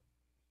 men,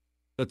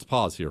 let's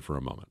pause here for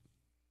a moment.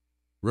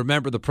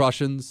 Remember, the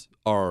Prussians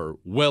are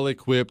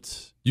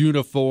well-equipped,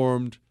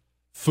 uniformed,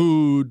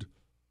 food,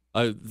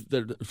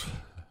 they're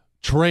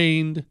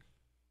trained.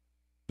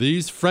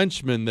 These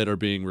Frenchmen that are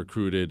being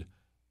recruited,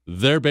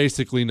 they're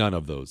basically none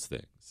of those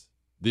things.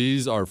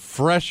 These are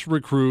fresh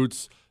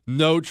recruits,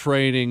 no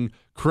training,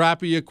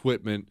 crappy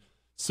equipment.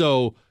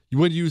 So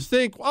when you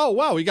think, oh,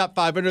 wow, we got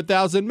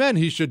 500,000 men,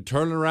 he should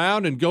turn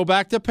around and go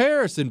back to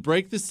Paris and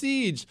break the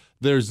siege.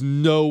 There's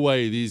no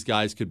way these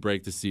guys could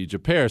break the siege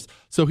of Paris.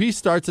 So he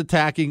starts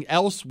attacking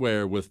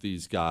elsewhere with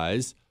these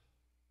guys,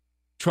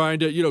 trying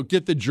to,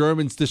 get the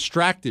Germans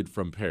distracted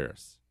from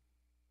Paris.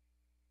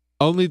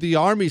 Only the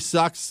army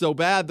sucks so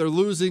bad they're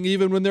losing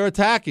even when they're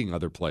attacking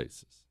other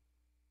places.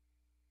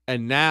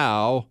 And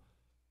now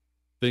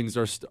things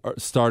are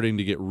starting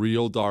to get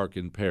real dark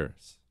in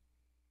Paris.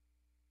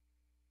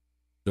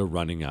 They're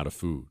running out of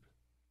food.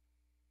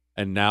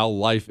 And now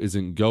life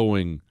isn't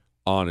going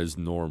on as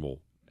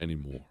normal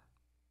anymore.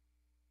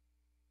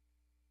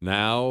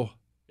 Now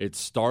it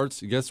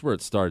starts, guess where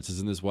it starts?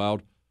 Isn't this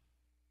wild?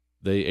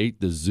 They ate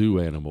the zoo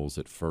animals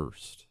at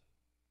first.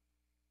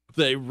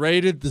 They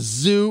raided the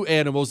zoo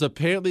animals.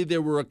 Apparently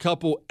there were a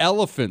couple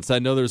elephants. I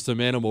know there's some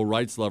animal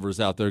rights lovers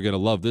out there going to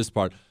love this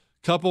part.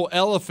 Couple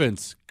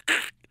elephants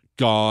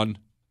gone,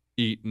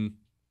 eaten.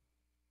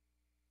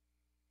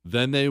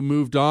 Then they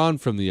moved on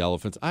from the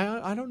elephants.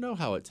 I don't know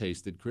how it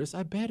tasted, Chris.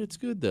 I bet it's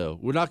good, though.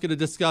 We're not going to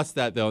discuss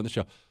that, though, on the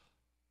show.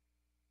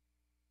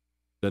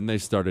 Then they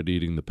started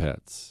eating the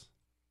pets.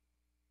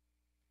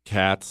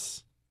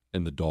 Cats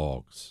and the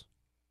dogs.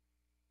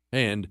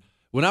 And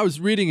when I was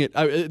reading it,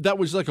 that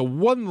was like a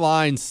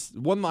one-line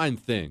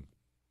thing.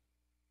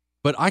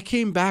 But I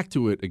came back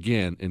to it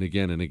again and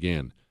again and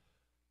again.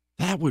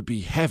 That would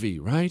be heavy,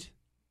 right?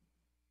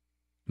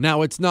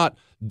 Now, it's not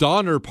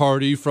Donner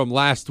Party from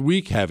last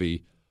week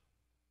heavy,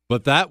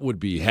 but that would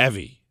be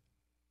heavy.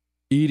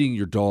 Eating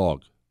your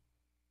dog.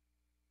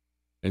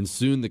 And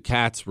soon the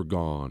cats were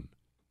gone,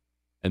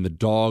 and the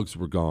dogs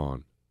were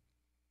gone.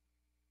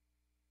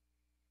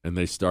 And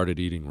they started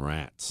eating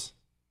rats.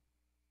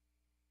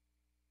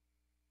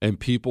 And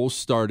people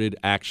started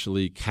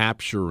actually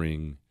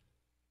capturing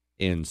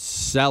and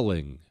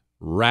selling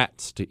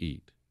rats to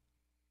eat.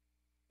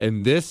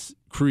 And this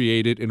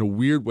created, in a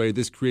weird way,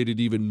 this created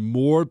even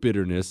more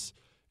bitterness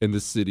in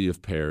the city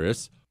of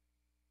Paris,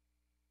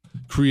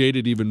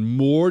 created even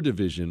more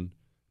division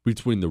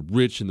between the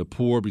rich and the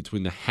poor,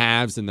 between the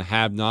haves and the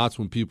have-nots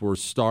when people were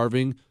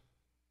starving,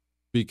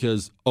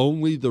 because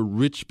only the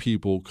rich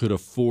people could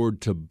afford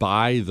to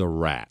buy the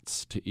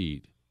rats to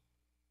eat.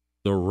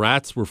 The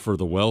rats were for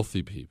the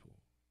wealthy people.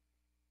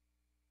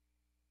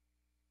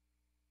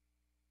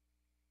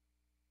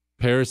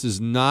 Paris is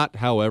not,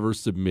 however,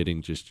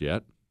 submitting just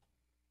yet.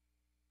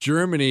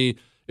 Germany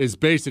is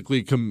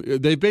basically,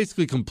 they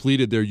basically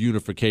completed their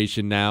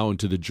unification now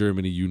into the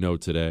Germany you know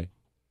today.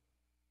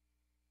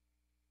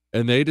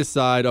 And they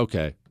decide,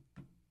 okay,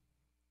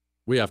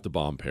 we have to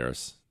bomb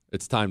Paris.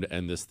 It's time to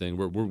end this thing.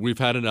 We've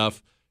had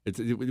enough.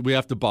 We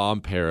have to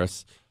bomb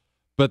Paris.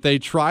 But they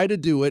try to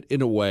do it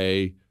in a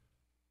way,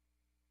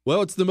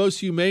 well, it's the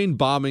most humane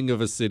bombing of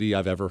a city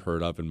I've ever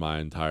heard of in my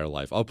entire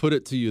life. I'll put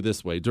it to you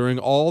this way. During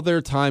all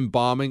their time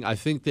bombing, I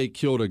think they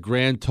killed a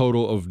grand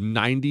total of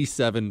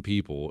 97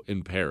 people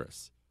in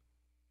Paris.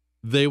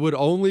 They would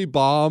only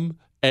bomb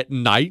at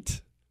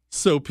night,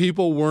 so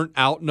people weren't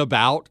out and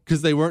about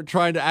because they weren't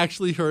trying to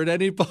actually hurt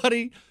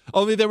anybody.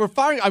 Only they were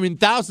firing,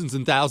 thousands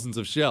and thousands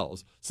of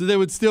shells. So they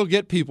would still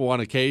get people on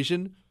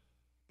occasion,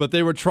 but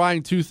they were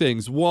trying two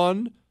things.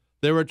 One,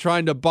 they were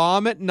trying to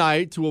bomb at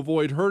night to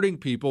avoid hurting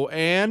people,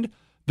 and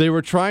they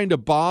were trying to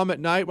bomb at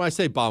night. When I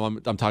say bomb,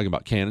 I'm talking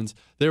about cannons.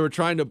 They were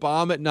trying to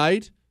bomb at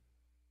night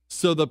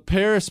so the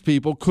Paris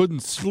people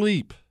couldn't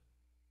sleep.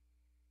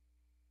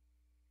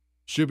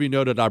 Should be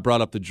noted, I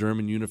brought up the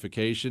German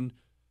unification.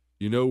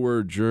 You know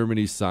where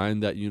Germany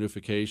signed that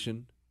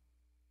unification?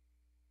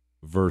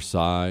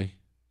 Versailles.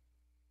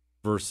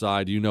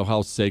 Versailles. Do you know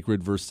how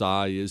sacred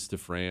Versailles is to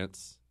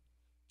France?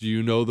 Do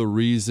you know the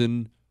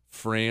reason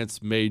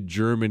France made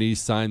Germany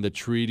sign the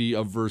Treaty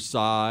of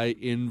Versailles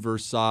in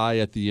Versailles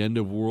at the end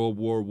of World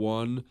War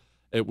I?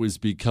 It was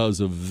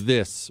because of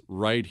this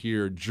right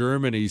here.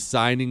 Germany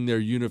signing their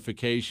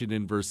unification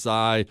in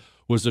Versailles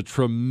was a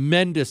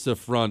tremendous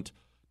affront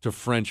to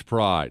French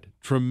pride.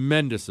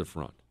 Tremendous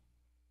affront.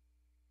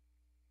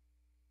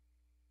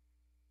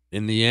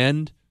 In the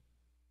end,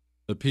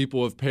 the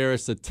people of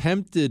Paris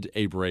attempted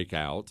a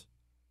breakout.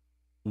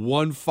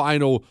 One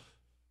final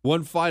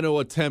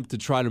attempt to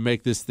try to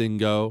make this thing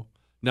go.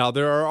 Now,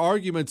 there are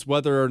arguments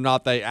whether or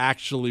not they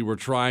actually were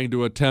trying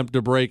to attempt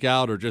to break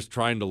out or just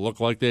trying to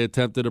look like they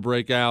attempted to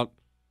break out,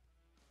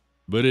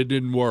 but it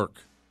didn't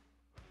work.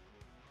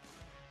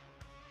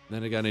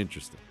 Then it got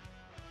interesting.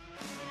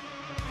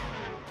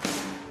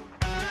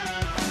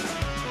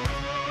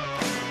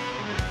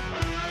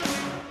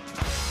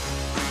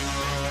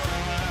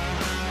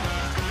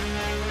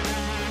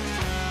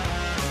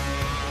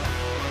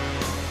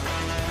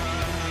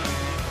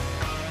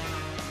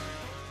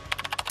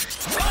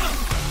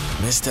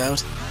 Missed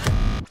out?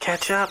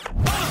 Catch up.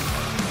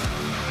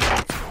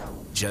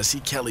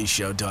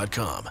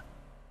 JesseKellyShow.com.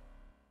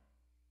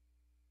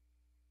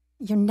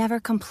 You're never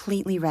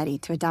completely ready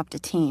to adopt a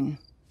teen.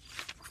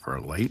 For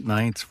late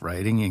nights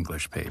writing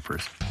English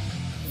papers.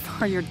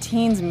 For your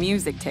teen's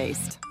music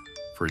taste.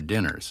 For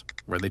dinners,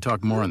 where they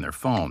talk more on their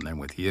phone than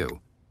with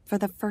you. For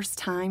the first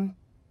time,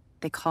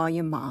 they call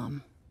you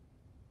mom.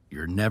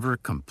 You're never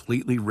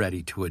completely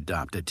ready to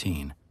adopt a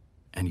teen,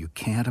 and you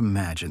can't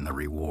imagine the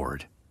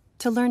reward.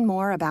 To learn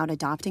more about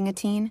adopting a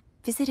teen,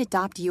 visit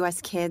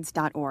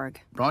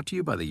adoptuskids.org. Brought to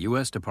you by the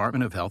U.S.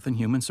 Department of Health and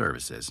Human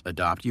Services,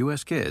 Adopt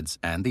U.S. Kids,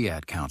 and the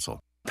Ad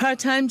Council.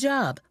 Part-time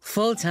job,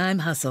 full-time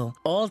hustle,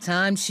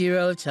 all-time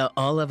Shiro to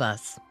all of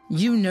us.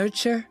 You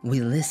nurture,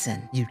 we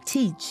listen. You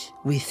teach,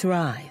 we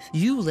thrive.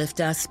 You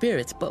lift our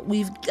spirits, but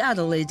we've got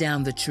to lay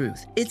down the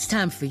truth. It's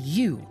time for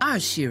you, our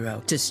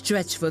Shiro, to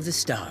stretch for the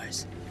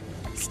stars.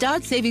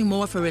 Start saving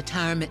more for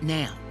retirement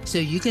now, so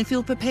you can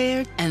feel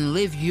prepared and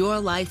live your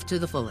life to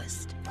the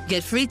fullest.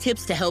 Get free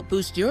tips to help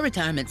boost your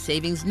retirement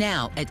savings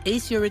now at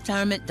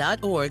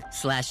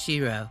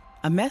aceyourretirement.org/Shiro.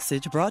 A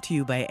message brought to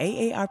you by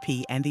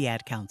AARP and the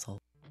Ad Council.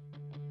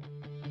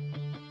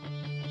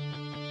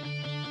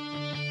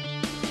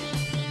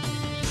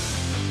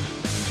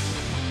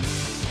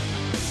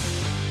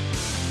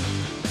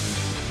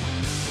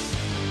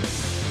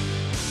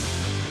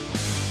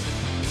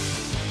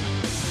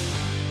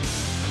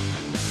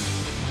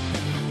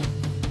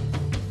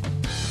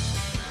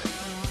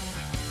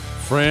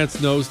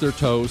 France knows their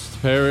toast.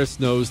 Paris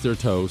knows their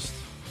toast.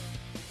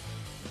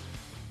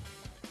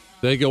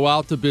 They go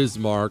out to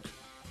Bismarck,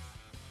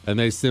 and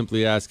they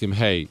simply ask him,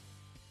 hey,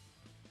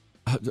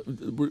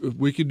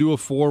 we can do a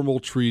formal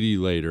treaty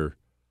later,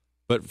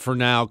 but for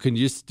now, can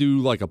you just do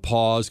like a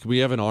pause? Can we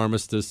have an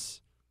armistice?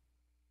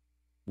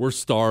 We're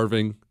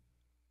starving.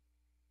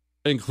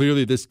 And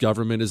clearly this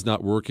government is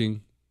not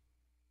working.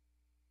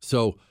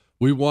 So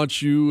we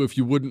want you, if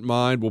you wouldn't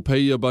mind, we'll pay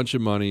you a bunch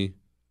of money.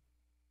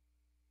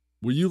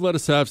 Will you let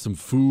us have some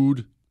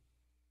food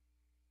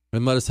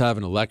and let us have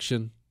an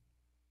election?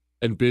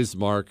 And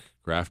Bismarck,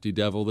 crafty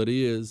devil that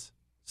he is,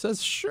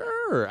 says,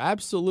 sure,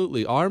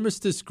 absolutely.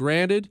 Armistice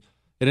granted.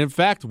 And in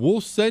fact,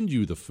 we'll send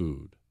you the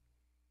food.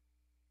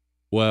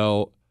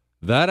 Well,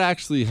 that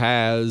actually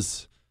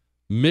has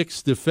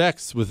mixed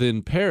effects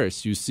within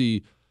Paris. You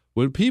see,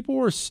 when people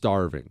are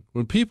starving,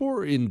 when people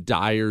are in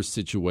dire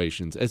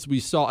situations, as we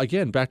saw,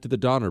 again, back to the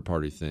Donner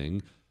Party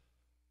thing,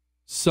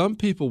 some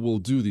people will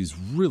do these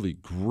really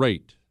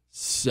great,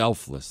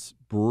 selfless,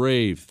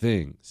 brave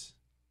things.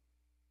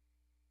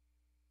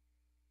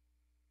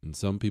 And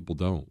some people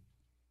don't.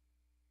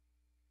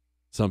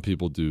 Some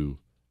people do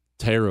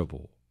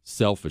terrible,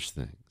 selfish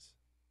things.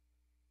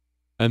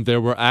 And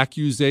there were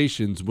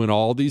accusations when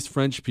all these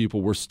French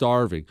people were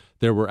starving.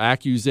 There were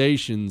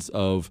accusations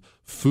of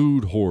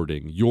food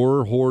hoarding.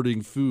 You're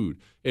hoarding food.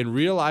 And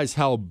realize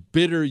how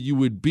bitter you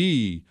would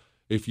be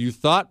if you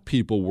thought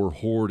people were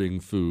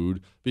hoarding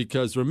food,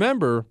 because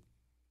remember,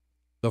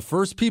 the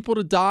first people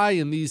to die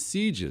in these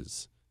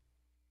sieges,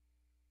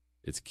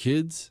 it's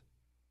kids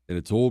and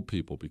it's old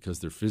people because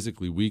they're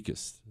physically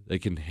weakest. They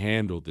can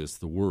handle this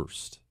the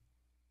worst.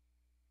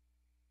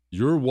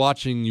 You're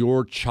watching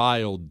your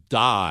child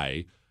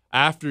die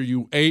after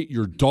you ate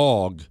your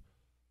dog,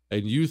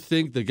 and you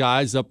think the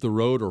guys up the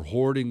road are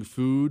hoarding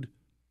food.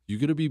 You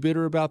going to be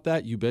bitter about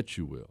that? You bet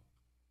you will.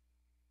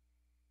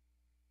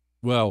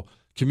 Well,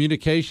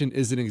 communication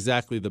isn't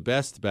exactly the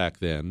best back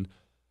then,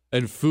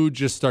 and food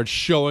just starts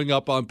showing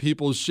up on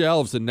people's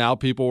shelves, and now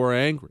people are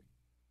angry.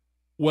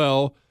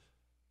 Well,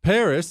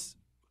 Paris,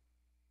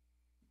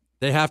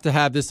 they have to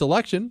have this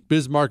election.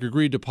 Bismarck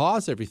agreed to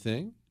pause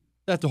everything.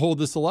 They have to hold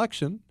this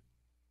election.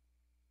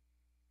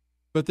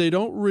 But they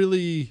don't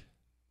really,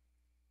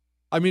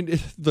 I mean,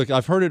 look,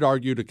 I've heard it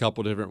argued a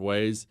couple different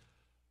ways.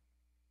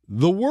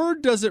 The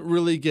word doesn't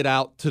really get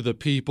out to the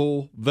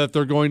people that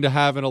they're going to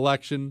have an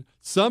election.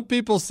 Some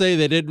people say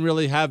they didn't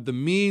really have the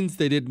means,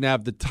 they didn't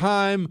have the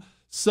time.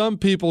 Some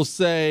people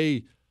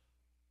say,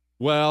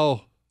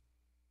 well,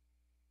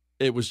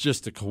 it was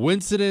just a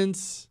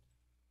coincidence.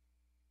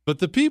 But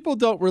the people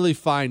don't really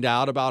find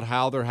out about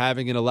how they're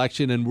having an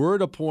election, and we're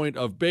at a point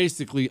of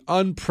basically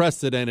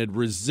unprecedented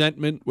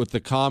resentment with the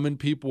common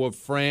people of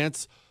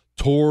France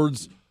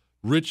towards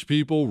rich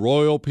people,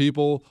 royal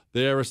people,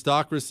 the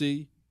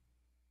aristocracy.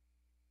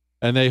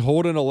 And they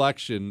hold an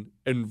election,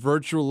 and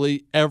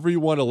virtually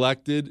everyone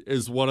elected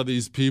is one of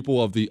these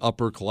people of the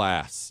upper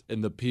class,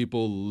 and the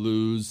people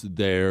lose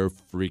their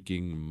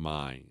freaking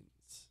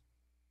minds.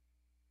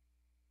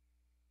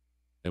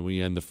 And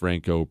we end the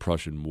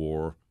Franco-Prussian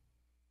War.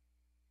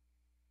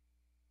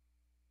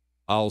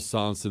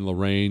 Alsace and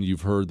Lorraine,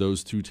 you've heard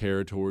those two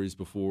territories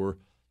before.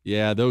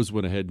 Yeah, those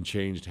went ahead and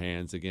changed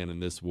hands again in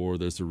this war.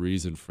 There's a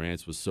reason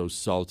France was so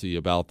salty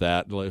about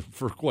that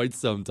for quite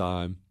some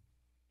time.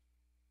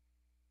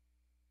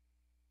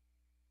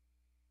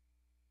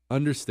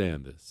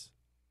 Understand this.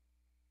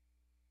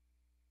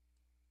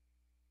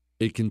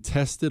 A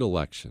contested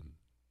election,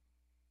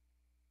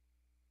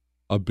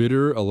 a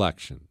bitter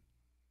election,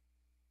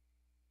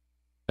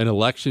 an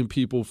election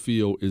people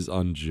feel is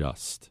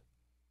unjust.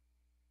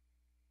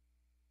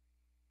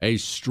 A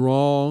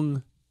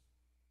strong,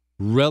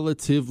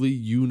 relatively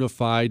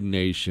unified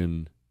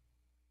nation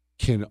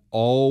can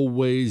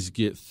always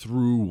get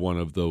through one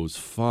of those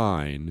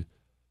fine,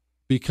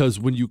 because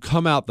when you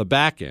come out the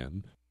back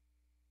end,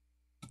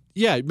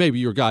 yeah, maybe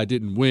your guy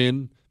didn't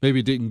win, maybe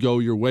it didn't go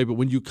your way, but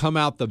when you come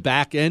out the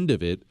back end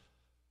of it,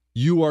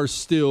 you are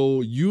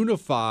still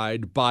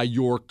unified by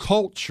your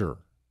culture.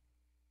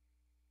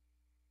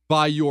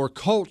 By your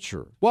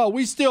culture. Well,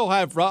 we still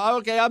have,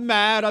 okay, I'm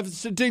mad,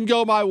 it didn't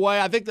go my way,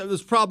 I think that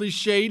was probably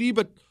shady,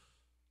 but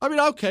I mean,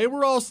 okay,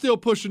 we're all still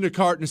pushing the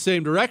cart in the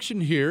same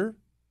direction here.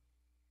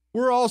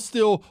 We're all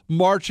still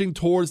marching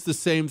towards the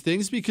same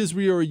things because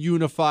we are a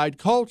unified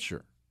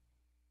culture.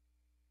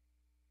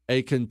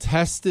 A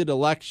contested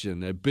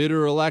election, a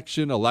bitter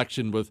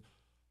election with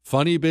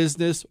funny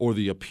business or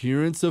the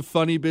appearance of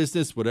funny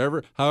business,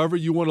 however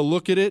you want to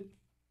look at it,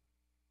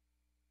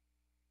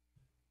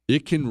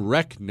 it can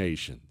wreck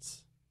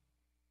nations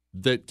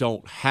that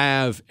don't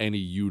have any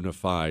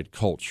unified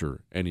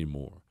culture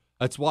anymore.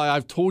 That's why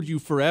I've told you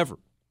forever.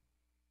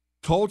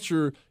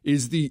 Culture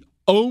is the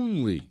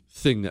only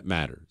thing that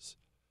matters.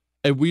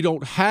 And we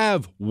don't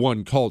have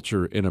one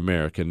culture in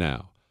America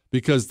now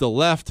because the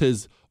left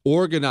has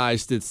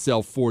organized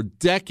itself for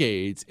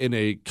decades in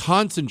a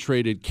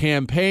concentrated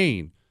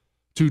campaign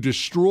to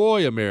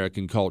destroy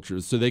American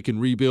culture so they can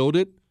rebuild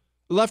it.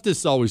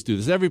 Leftists always do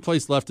this. Every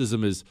place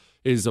leftism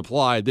is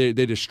applied, they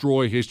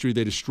destroy history,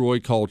 they destroy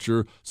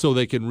culture so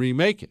they can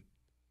remake it.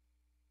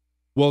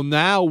 Well,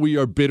 now we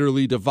are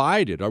bitterly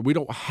divided. We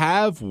don't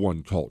have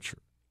one culture.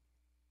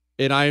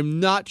 And I am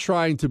not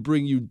trying to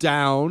bring you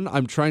down.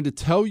 I'm trying to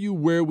tell you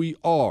where we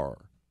are.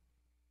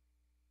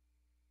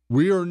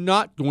 We are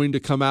not going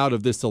to come out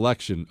of this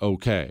election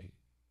okay.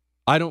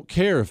 I don't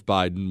care if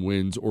Biden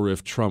wins or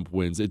if Trump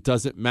wins. It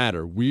doesn't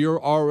matter. We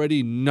are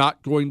already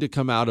not going to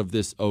come out of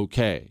this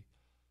okay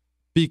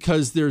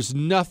because there's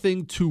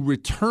nothing to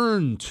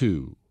return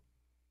to.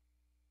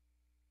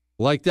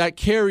 Like that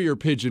carrier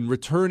pigeon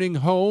returning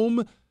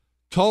home,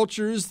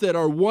 cultures that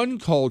are one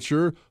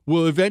culture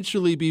will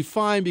eventually be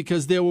fine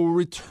because they will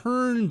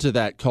return to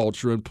that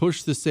culture and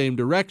push the same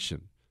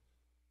direction.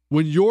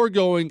 When you're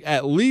going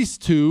at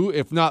least 2,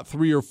 if not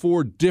 3 or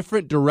 4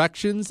 different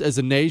directions as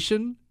a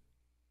nation,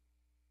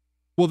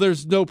 well,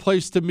 there's no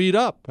place to meet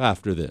up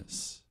after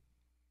this.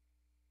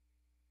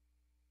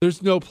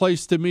 There's no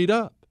place to meet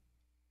up.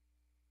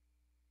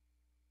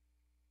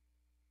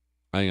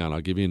 Hang on,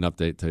 I'll give you an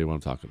update, tell you what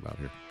I'm talking about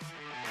here.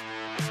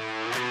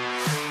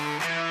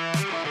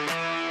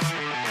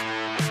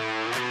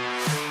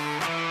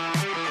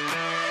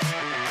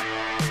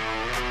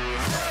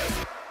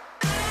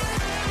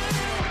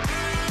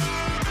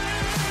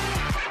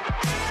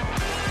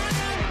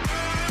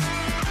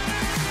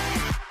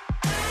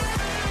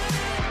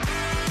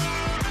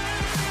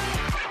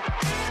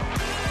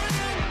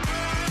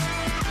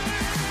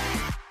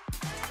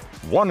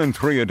 One in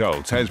 3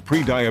 adults has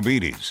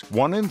prediabetes.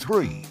 1 in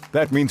 3.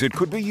 That means it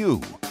could be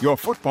you, your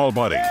football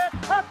buddy,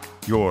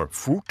 your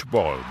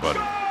football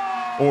buddy,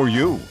 or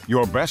you,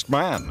 your best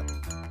man,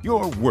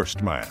 your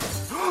worst man,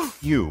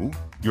 you,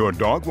 your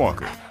dog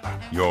walker,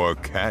 your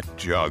cat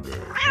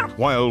jogger.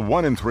 While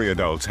 1 in 3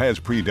 adults has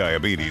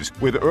prediabetes,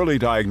 with early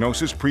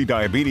diagnosis,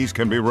 prediabetes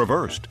can be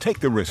reversed.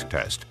 Take the risk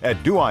test at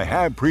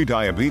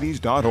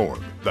doihaveprediabetes.org.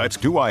 That's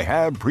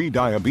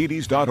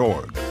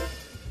doihaveprediabetes.org.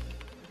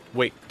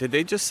 Wait, did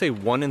they just say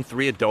 1 in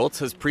 3 adults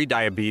has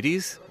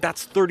prediabetes?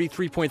 That's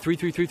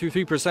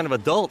 33.33333% of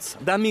adults.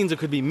 That means it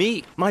could be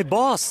me, my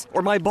boss,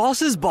 or my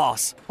boss's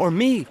boss, or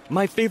me,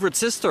 my favorite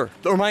sister,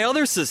 or my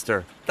other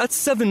sister. That's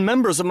 7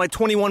 members of my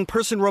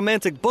 21-person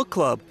romantic book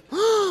club.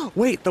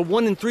 Wait, the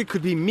 1 in 3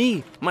 could be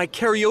me, my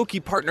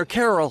karaoke partner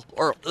Carol,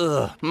 or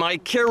my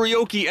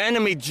karaoke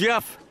enemy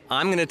Jeff.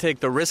 I'm gonna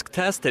take the risk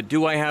test at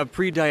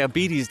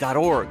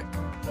doihaveprediabetes.org.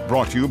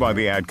 Brought to you by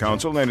the Ad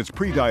Council and its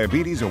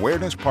Prediabetes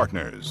Awareness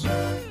Partners.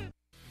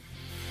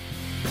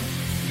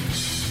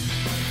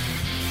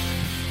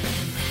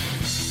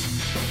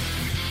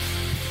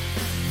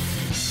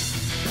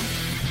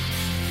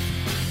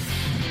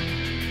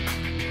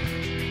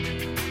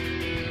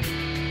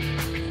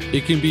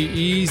 It can be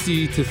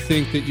easy to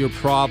think that your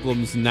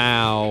problems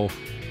now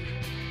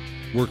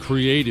were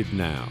created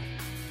now.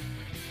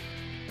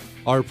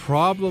 Our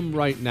problem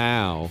right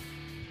now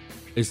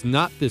is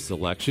not this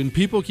election.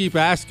 People keep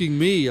asking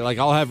me, like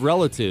I'll have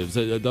relatives,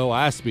 they'll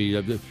ask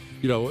me,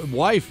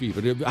 wife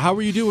even, how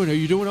are you doing? Are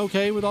you doing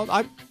okay with all?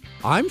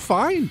 I'm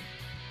fine.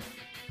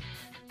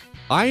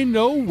 I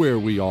know where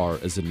we are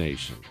as a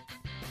nation.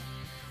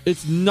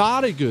 It's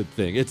not a good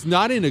thing. It's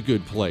not in a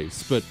good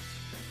place, but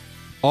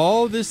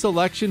All this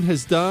election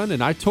has done,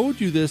 and I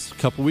told you this a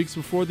couple weeks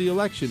before the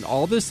election,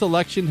 all this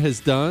election has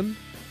done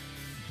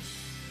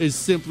is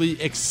simply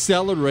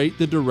accelerate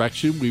the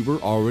direction we were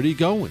already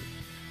going.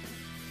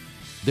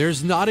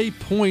 There's not a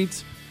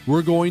point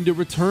we're going to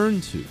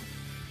return to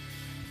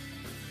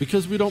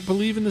because we don't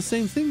believe in the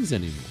same things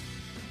anymore.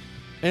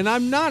 And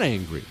I'm not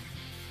angry.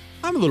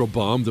 I'm a little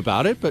bummed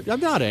about it, but I'm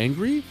not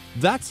angry.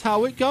 That's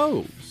how it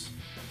goes.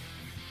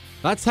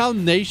 That's how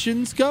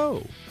nations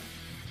go.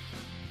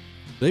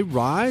 They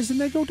rise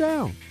and they go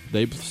down.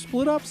 They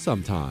split up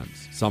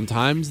sometimes.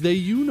 Sometimes they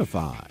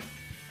unify.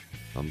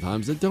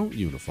 Sometimes they don't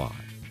unify.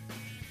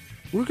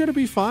 We're going to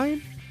be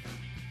fine,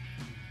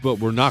 but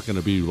we're not going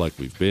to be like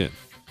we've been.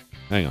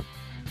 Hang on.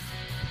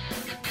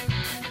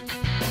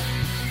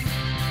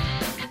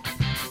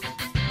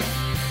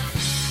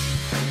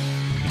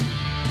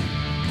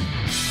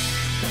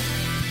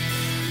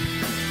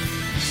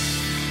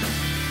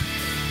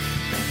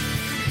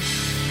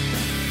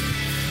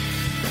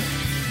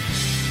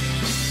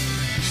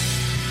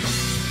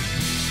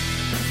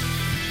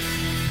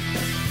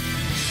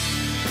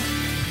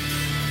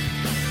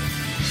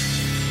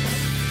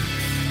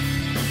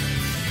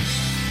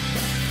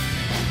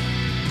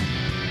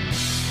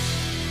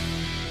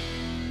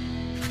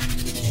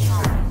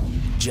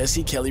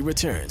 Jesse Kelly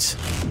returns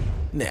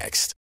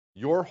next.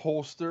 Your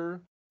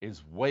holster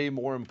is way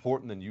more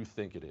important than you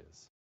think it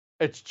is.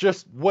 It's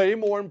just way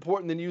more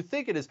important than you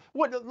think it is.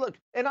 Look,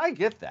 and I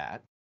get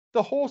that.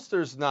 The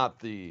holster's not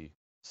the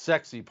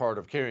sexy part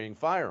of carrying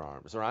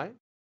firearms, right?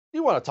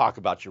 You want to talk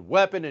about your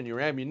weapon and your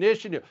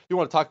ammunition. You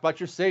want to talk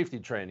about your safety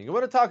training. You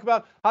want to talk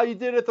about how you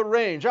did at the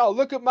range. Oh,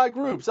 look at my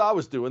groups. I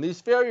was doing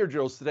these failure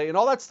drills today, and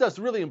all that stuff's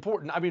really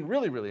important. I mean,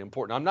 really, really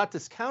important. I'm not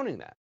discounting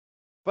that.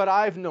 But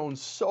I've known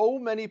so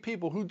many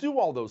people who do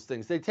all those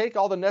things. They take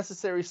all the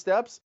necessary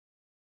steps,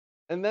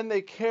 and then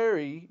they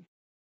carry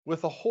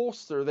with a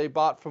holster they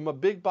bought from a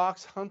big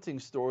box hunting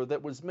store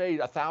that was made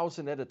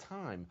 1,000 at a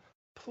time.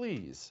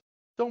 Please,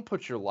 don't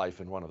put your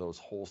life in one of those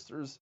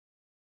holsters.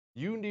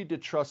 You need to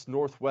trust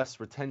Northwest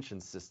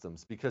Retention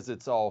Systems because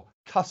it's all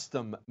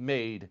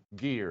custom-made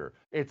gear.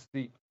 It's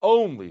the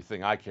only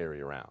thing I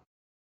carry around.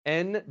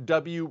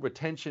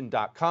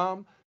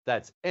 nwretention.com.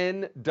 That's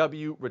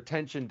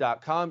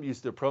nwretention.com.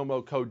 Use the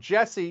promo code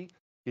Jesse.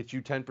 Get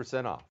you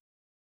 10% off.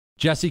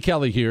 Jesse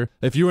Kelly here.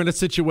 If you're in a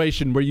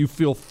situation where you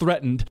feel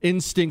threatened,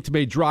 instinct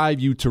may drive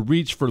you to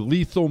reach for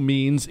lethal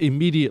means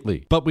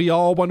immediately. But we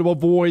all want to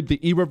avoid the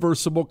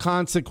irreversible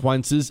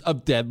consequences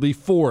of deadly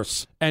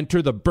force.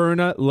 Enter the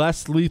Byrna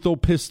Less Lethal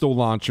Pistol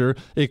Launcher,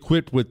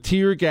 equipped with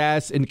tear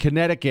gas and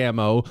kinetic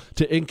ammo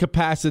to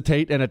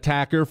incapacitate an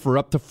attacker for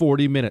up to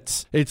 40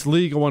 minutes. It's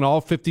legal in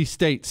all 50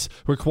 states,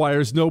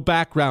 requires no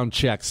background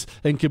checks,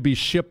 and can be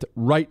shipped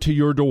right to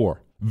your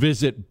door.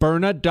 Visit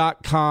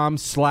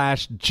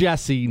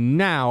Byrna.com/Jesse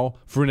now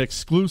for an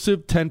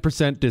exclusive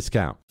 10%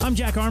 discount. I'm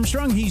Jack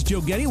Armstrong. He's Joe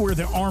Getty. We're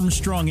the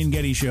Armstrong and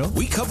Getty Show.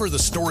 We cover the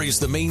stories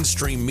the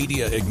mainstream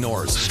media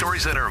ignores.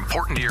 Stories that are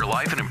important to your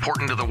life and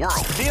important to the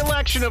world. The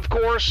election, of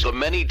course. The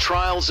many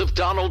trials of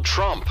Donald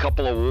Trump.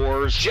 Couple of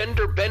wars.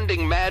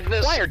 Gender-bending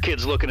madness. Why are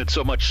kids looking at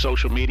so much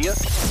social media?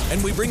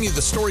 And we bring you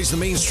the stories the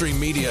mainstream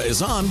media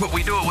is on, But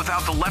we do it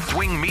without the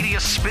left-wing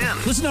media spin.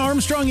 Listen to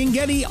Armstrong and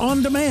Getty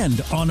on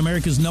demand on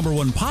America's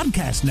 #1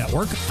 podcast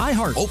network,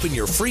 iHeart. Open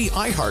your free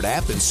iHeart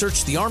app and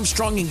search The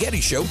Armstrong and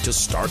Getty Show to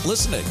start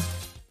listening.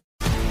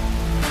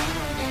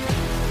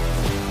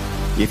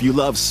 If you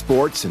love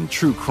sports and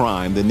true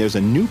crime, then there's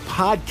a new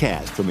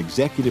podcast from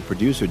executive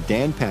producer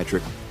Dan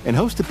Patrick and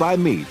hosted by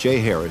me, Jay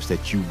Harris,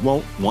 that you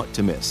won't want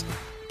to miss.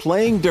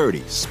 Playing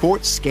Dirty: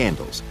 Sports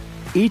Scandals.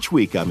 Each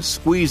week, I'm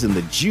squeezing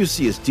the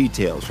juiciest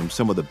details from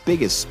some of the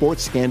biggest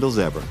sports scandals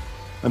ever.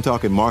 I'm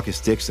talking Marcus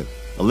Dixon,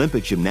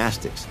 Olympic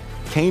gymnastics,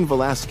 Cain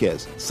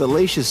Velasquez,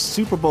 salacious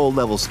Super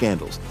Bowl-level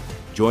scandals.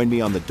 Join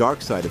me on the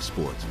dark side of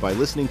sports by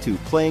listening to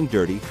Playing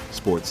Dirty: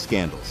 Sports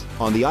Scandals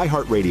on the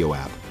iHeartRadio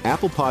app,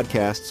 Apple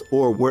Podcasts,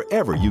 or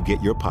wherever you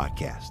get your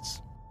podcasts.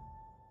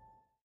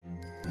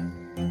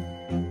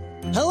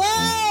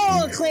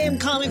 Hello, acclaimed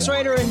comics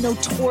writer and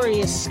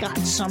notorious Scott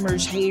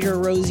Summers hater,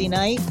 Rosie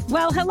Knight.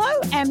 Well, hello,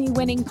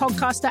 Emmy-winning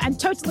podcaster and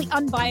totally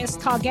unbiased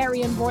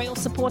Targaryen royal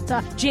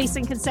supporter,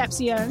 Jason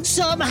Concepcion.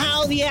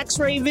 Somehow the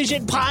X-Ray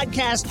Vision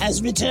podcast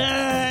has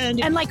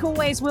returned. And like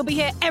always, we'll be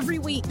here every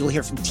week. You'll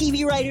hear from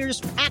TV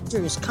writers,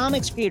 actors,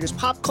 comics creators,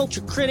 pop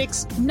culture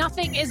critics.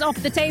 Nothing is off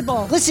the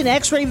table. Listen to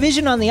X-Ray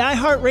Vision on the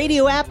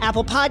iHeartRadio app,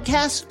 Apple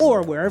Podcasts,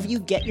 or wherever you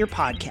get your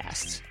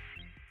podcasts.